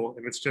super cool.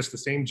 And it's just the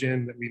same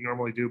gin that we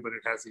normally do, but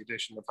it has the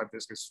addition of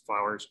hibiscus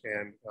flowers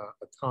and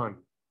a ton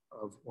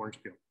of orange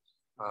peel.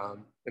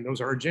 And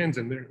those are our gins,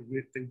 and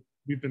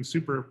we've been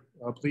super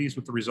pleased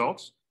with the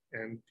results,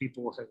 and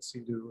people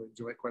seem to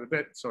enjoy it quite a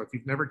bit. So if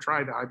you've never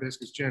tried the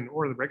hibiscus gin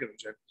or the regular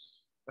gin,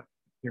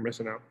 you're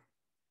missing out.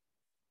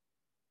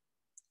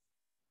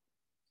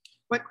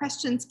 What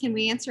questions can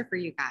we answer for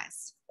you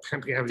guys?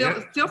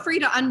 Feel free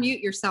to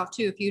unmute yourself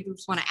too if you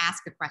just want to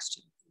ask a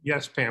question.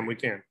 Yes, Pam, we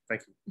can.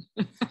 Thank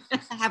you.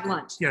 Have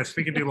lunch. Yes,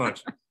 we can do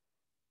lunch.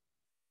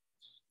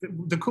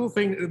 The cool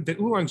thing, the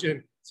oolong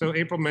gin, so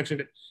April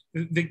mentioned it,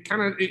 the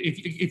kind of,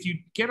 if you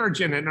get our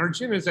gin, and our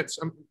gin is at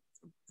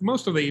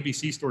most of the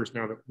ABC stores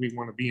now that we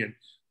want to be in,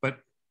 but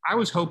I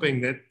was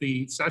hoping that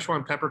the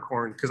Szechuan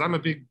peppercorn, because I'm a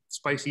big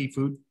spicy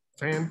food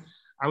fan,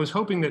 I was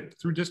hoping that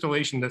through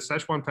distillation, that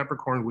Szechuan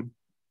peppercorn would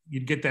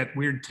you'd get that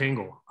weird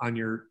tingle on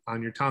your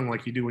tongue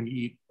like you do when you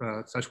eat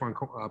Szechuan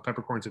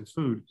peppercorns in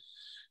food,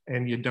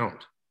 and you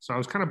don't. So I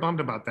was kind of bummed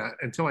about that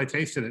until I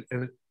tasted it,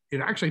 and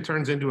it actually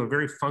turns into a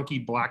very funky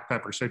black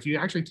pepper. So if you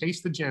actually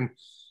taste the gin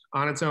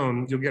on its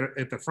own, you'll get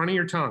at the front of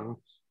your tongue,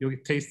 you'll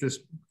taste this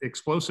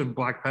explosive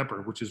black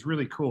pepper, which is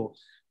really cool.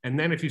 And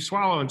then if you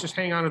swallow and just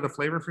hang on to the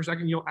flavor for a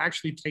second, you'll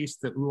actually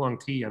taste the oolong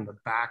tea on the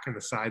back and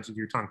the sides of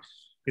your tongue.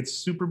 It's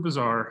super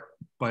bizarre,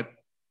 but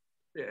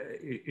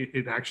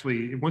it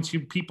actually, once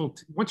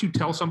you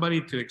tell somebody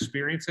to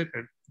experience it,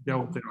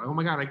 they'll oh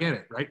my God, I get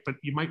it, right? But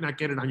you might not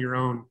get it on your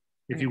own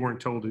if you weren't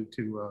told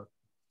to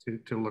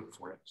look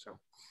for it. So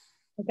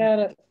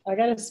I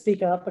gotta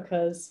speak up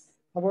because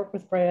I worked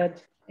with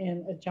Brad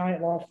in a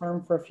giant law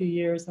firm for a few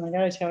years, and I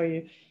gotta tell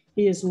you,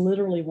 he is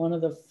literally one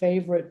of the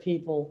favorite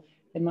people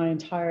in my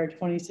entire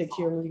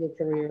 26-year legal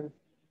career.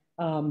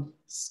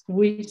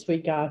 Sweet,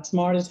 sweet guy,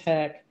 smart as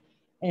heck.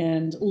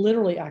 And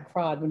literally I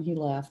cried when he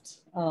left.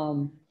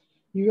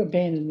 You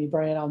abandoned me,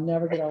 Brad. I'll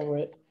never get over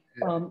it.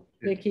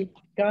 Vicki,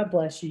 God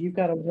bless you. You've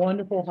got a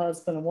wonderful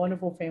husband, a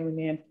wonderful family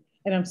man.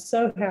 And I'm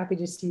so happy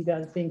to see you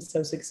guys being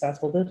so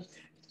successful. This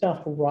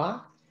stuff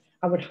rocks.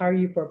 I would hire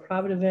you for a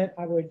private event.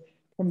 I would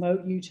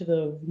promote you to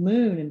the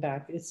moon and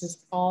back. It's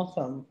just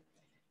awesome.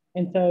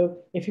 And so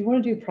if you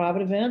want to do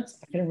private events,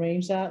 I can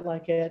arrange that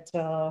like at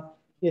the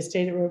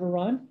estate at River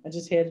Run. I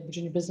just had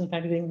Virginia Business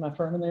Magazine with my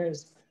firm in there.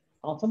 Is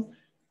awesome.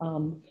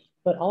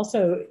 But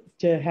also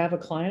to have a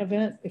client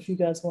event, if you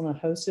guys want to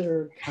host it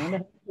or kind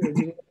of or do what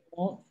you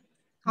want.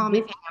 Call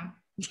me Pam.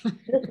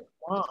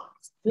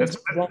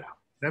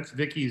 That's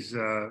Vicky's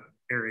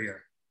area.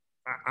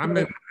 I'm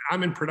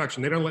in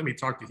production. They don't let me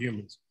talk to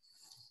humans.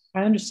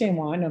 I understand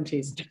why. I know I'm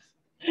teasing.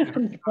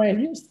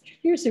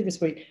 You're super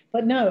sweet.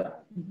 But no,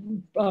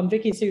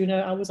 Vicki, so you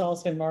know, I was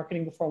also in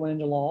marketing before I went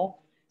into law.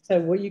 So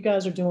what you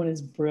guys are doing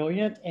is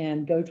brilliant,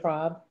 and go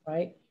Tribe,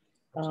 right?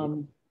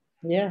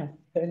 Yeah.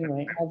 But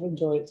anyway, I've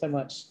enjoyed it so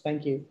much.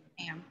 Thank you.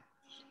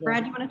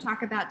 Brad, you want to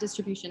talk about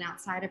distribution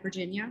outside of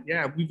Virginia?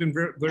 Yeah, we've been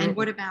very. And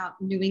what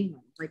about New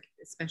England, like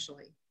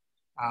especially?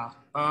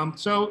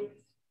 So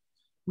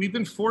we've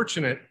been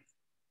fortunate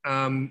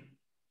up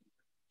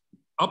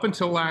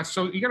until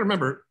so you got to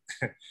remember,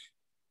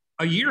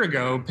 a year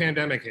ago,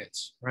 pandemic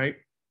hits, right?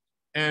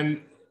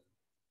 And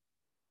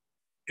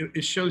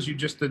it shows you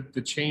just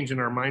the change in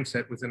our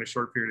mindset within a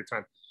short period of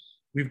time.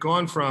 We've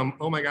gone from,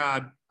 oh my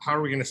God, how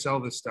are we going to sell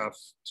this stuff,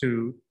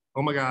 to,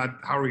 oh my God,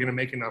 how are we going to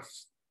make enough,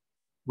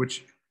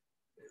 which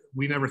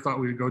we never thought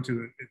we would go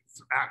to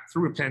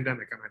through a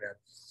pandemic, I might add.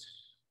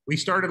 We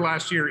started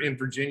last year in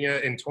Virginia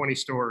in 20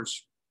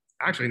 stores,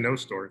 actually no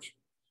stores.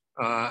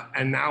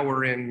 And now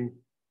we're in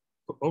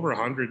over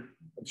 100,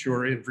 I'm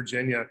sure, in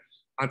Virginia.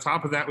 On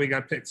top of that, we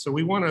got picked. So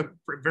we won a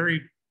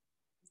very,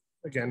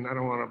 again, I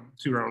don't want to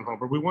toot our own home,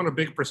 but we won a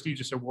big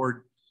prestigious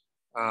award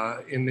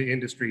in the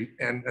industry.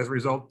 And as a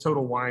result,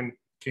 Total Wine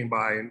came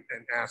by and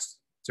asked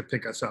to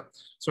pick us up.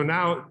 So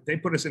now they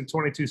put us in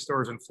 22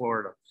 stores in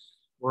Florida.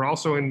 We're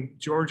also in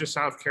Georgia,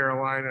 South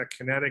Carolina,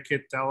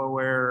 Connecticut,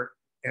 Delaware,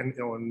 and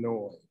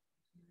Illinois.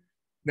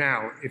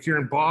 Now, if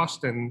you're in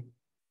Boston,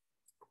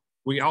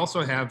 we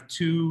also have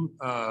 2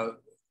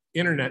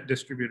 internet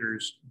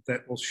distributors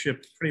that will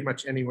ship pretty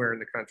much anywhere in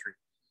the country.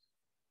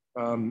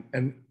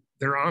 And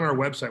they're on our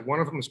website. One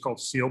of them is called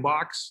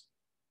Sealbox,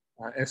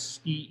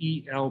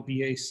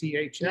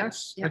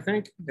 Seelbachs, I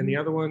think. And the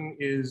other one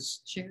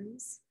is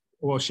Sherry's.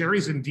 Well,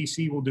 Sherry's in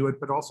DC will do it,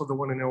 but also the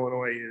one in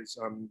Illinois is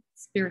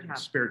Spirit Hub.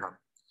 Spirit Hub.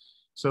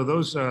 So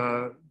those,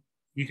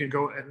 you can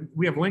go, and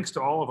we have links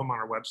to all of them on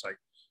our website.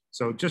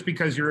 So just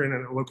because you're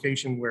in a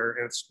location where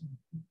it's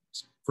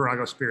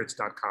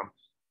viragospirits.com,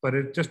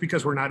 but just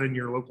because we're not in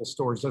your local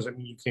stores doesn't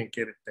mean you can't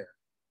get it there.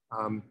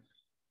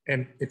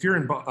 And if you're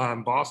in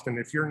Boston,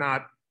 if you're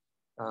not,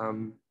 I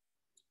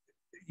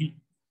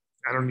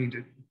don't need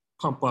to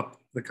pump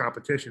up the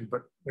competition,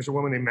 but there's a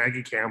woman named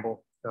Maggie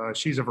Campbell.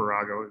 She's a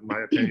Virago, in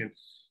my opinion.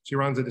 She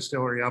runs a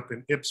distillery up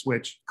in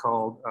Ipswich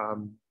called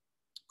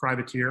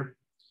Privateer.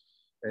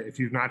 If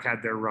you've not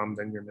had their rum,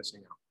 then you're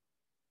missing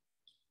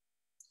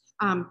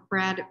out.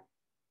 Brad,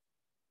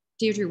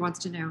 Deirdre wants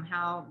to know,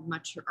 how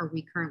much are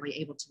we currently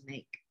able to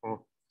make?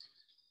 Well,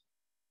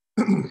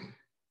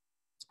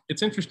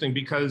 it's interesting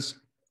because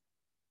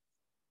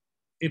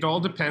it all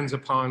depends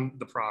upon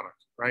the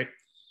product, right?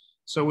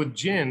 So with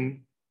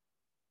gin,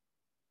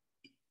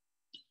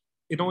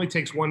 it only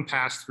takes 1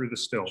 pass through the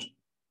still.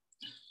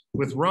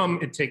 With rum,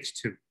 it takes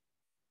 2.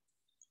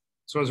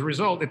 So as a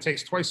result, it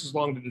takes twice as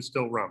long to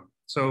distill rum.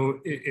 So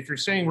if you're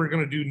saying we're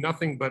going to do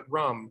nothing but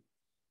rum,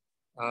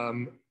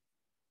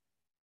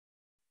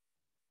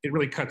 it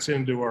really cuts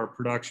into our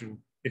production.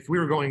 If we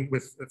were going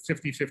with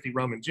 50-50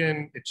 rum and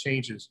gin, it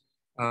changes.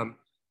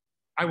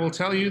 I will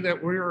tell you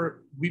that we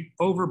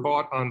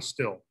overbought on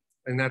still,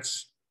 and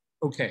that's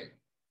okay.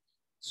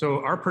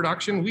 So our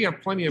production, we have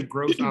plenty of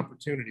growth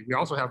opportunity. We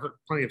also have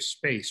plenty of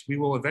space. We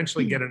will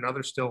eventually get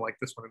another still like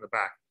this one in the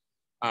back.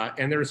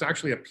 And there's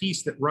actually a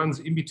piece that runs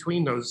in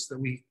between those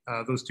 2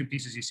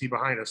 pieces you see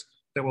behind us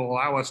that will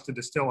allow us to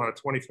distill on a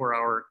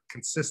 24-hour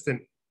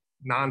consistent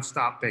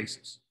nonstop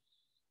basis.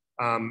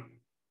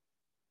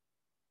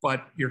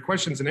 But your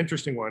question's an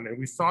interesting one, and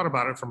we thought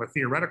about it from a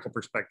theoretical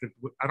perspective.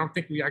 I don't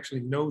think we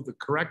actually know the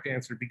correct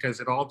answer because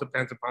it all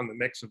depends upon the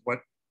mix of what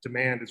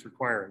demand is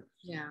requiring.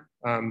 Yeah.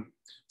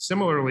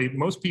 Similarly,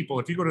 most people,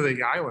 if you go to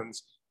the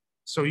islands,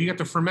 so you have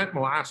to ferment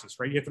molasses,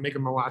 right? You have to make a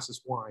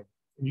molasses wine.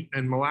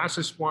 And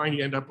molasses wine,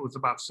 you end up with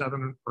about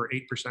 7 or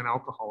 8%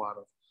 alcohol out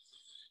of.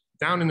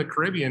 Down in the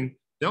Caribbean,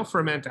 they'll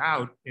ferment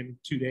out in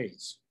 2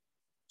 days,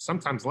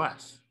 sometimes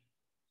less.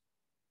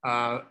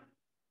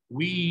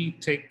 We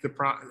take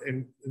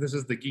and this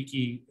is the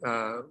geeky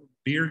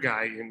beer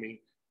guy in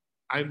me.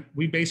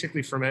 We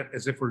basically ferment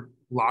as if we're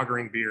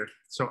lagering beer.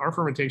 So our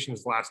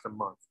fermentations last a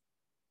month.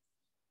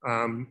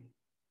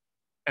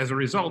 As a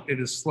result,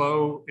 it is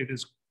slow,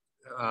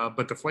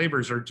 but the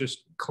flavors are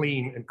just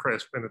clean and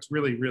crisp, and it's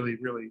really, really,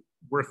 really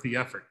worth the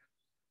effort.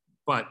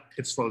 But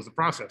it slows the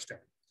process down.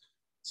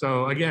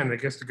 So again, I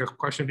guess the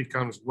question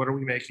becomes, what are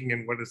we making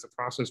and what is the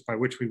process by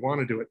which we want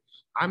to do it?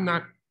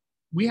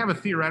 We have a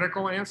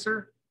theoretical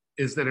answer,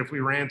 is that if we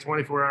ran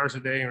 24 hours a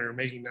day and we were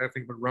making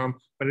nothing but rum,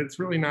 but it's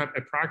really not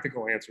a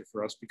practical answer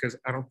for us because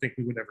I don't think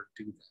we would ever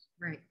do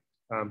that. Right.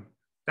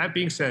 That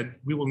being said,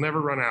 we will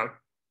never run out.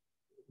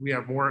 We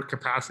have more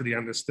capacity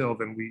on this still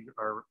than we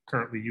are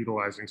currently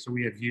utilizing. So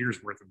we have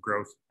years worth of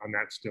growth on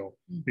that still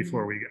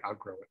before we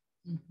outgrow it.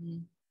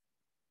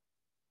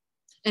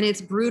 And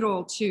it's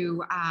brutal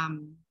to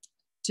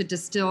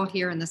distill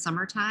here in the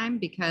summertime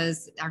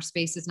because our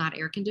space is not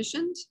air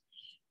conditioned.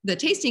 The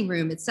tasting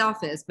room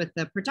itself is, but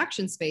the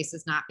production space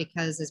is not,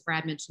 because as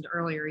Brad mentioned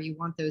earlier, you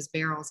want those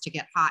barrels to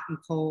get hot and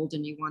cold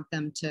and you want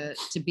them to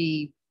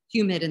be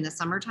humid in the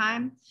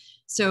summertime.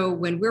 So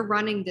when we're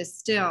running this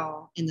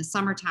still in the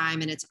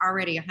summertime and it's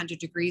already 100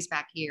 degrees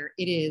back here,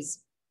 it is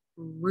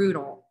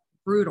brutal.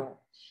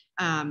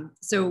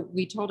 So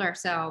we told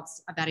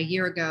ourselves about a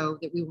year ago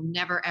that we will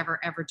never, ever,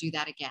 ever do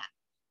that again.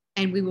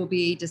 And we will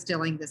be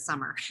distilling this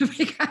summer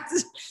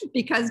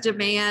because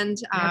demand.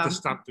 We have to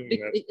stop doing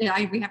that.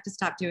 Yeah, we have to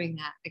stop doing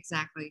that.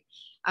 Exactly.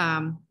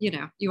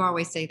 You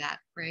always say that,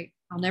 right?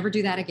 I'll never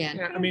do that again.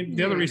 Yeah, I mean,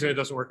 the other reason it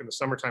doesn't work in the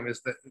summertime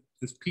is that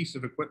this piece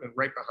of equipment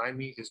right behind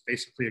me is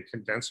basically a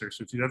condenser.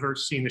 So if you've ever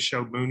seen the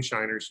show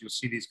Moonshiners, you'll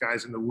see these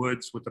guys in the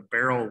woods with a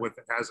barrel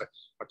that has a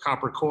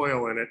copper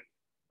coil in it,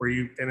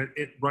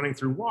 it running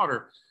through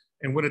water.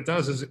 And what it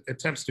does is it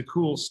attempts to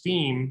cool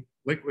steamed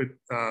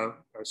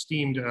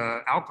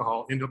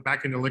alcohol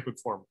back into liquid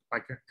form by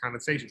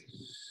condensation.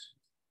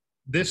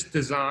 This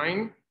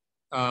design,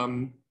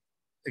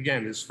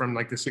 again, is from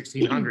like the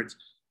 1600s.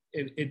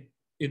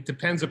 It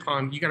depends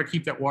upon, you got to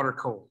keep that water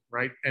cold,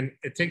 right? And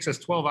it takes us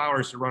 12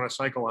 hours to run a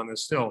cycle on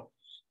this still.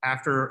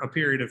 After a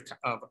period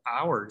of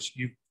hours,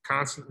 you've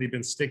constantly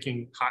been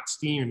sticking hot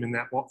steam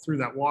through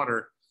that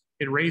water.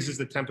 It raises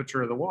the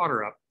temperature of the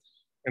water up.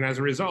 And as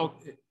a result,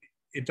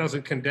 it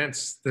doesn't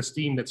condense the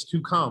steam that's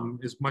to come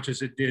as much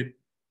as it did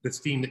the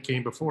steam that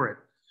came before it.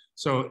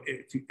 So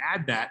if you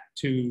add that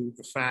to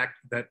the fact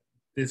that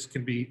this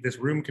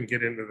room can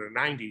get into the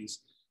 90s,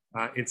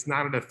 it's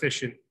not an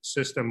efficient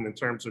system in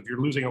terms of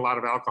you're losing a lot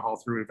of alcohol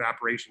through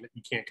evaporation that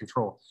you can't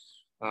control.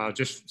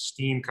 Just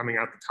steam coming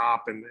out the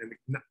top and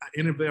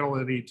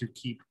inability to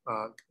keep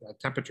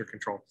temperature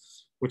control,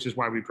 which is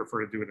why we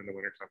prefer to do it in the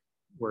wintertime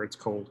where it's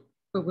cold.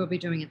 But we'll be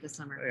doing it this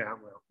summer. Yeah,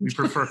 well, we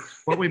prefer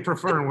what we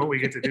prefer and what we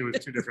get to do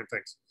is two different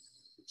things.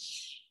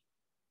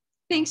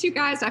 Thanks, you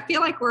guys. I feel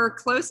like we're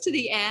close to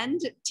the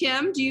end.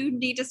 Tim, do you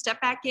need to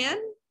step back in?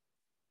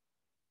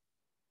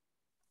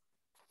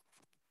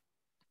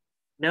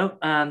 Nope.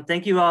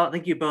 Thank you all.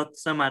 Thank you both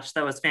so much.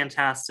 That was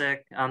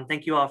fantastic.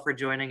 Thank you all for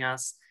joining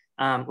us.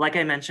 Like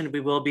I mentioned,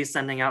 we will be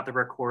sending out the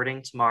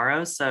recording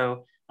tomorrow.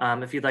 So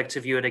if you'd like to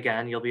view it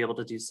again, you'll be able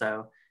to do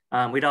so.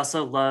 We'd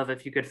also love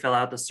if you could fill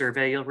out the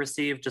survey you'll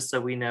receive, just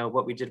so we know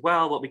what we did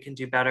well, what we can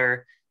do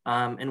better,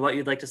 and what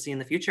you'd like to see in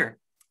the future.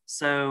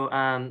 So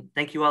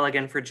thank you all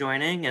again for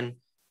joining. And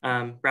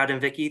Brad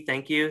and Vicky,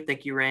 thank you.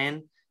 Thank you,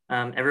 Rain.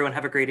 Everyone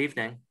have a great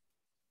evening.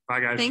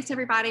 Bye, guys. Thanks,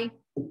 everybody.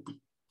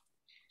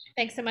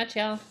 Thanks so much,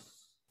 y'all.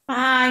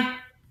 Bye.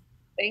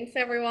 Thanks,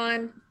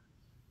 everyone.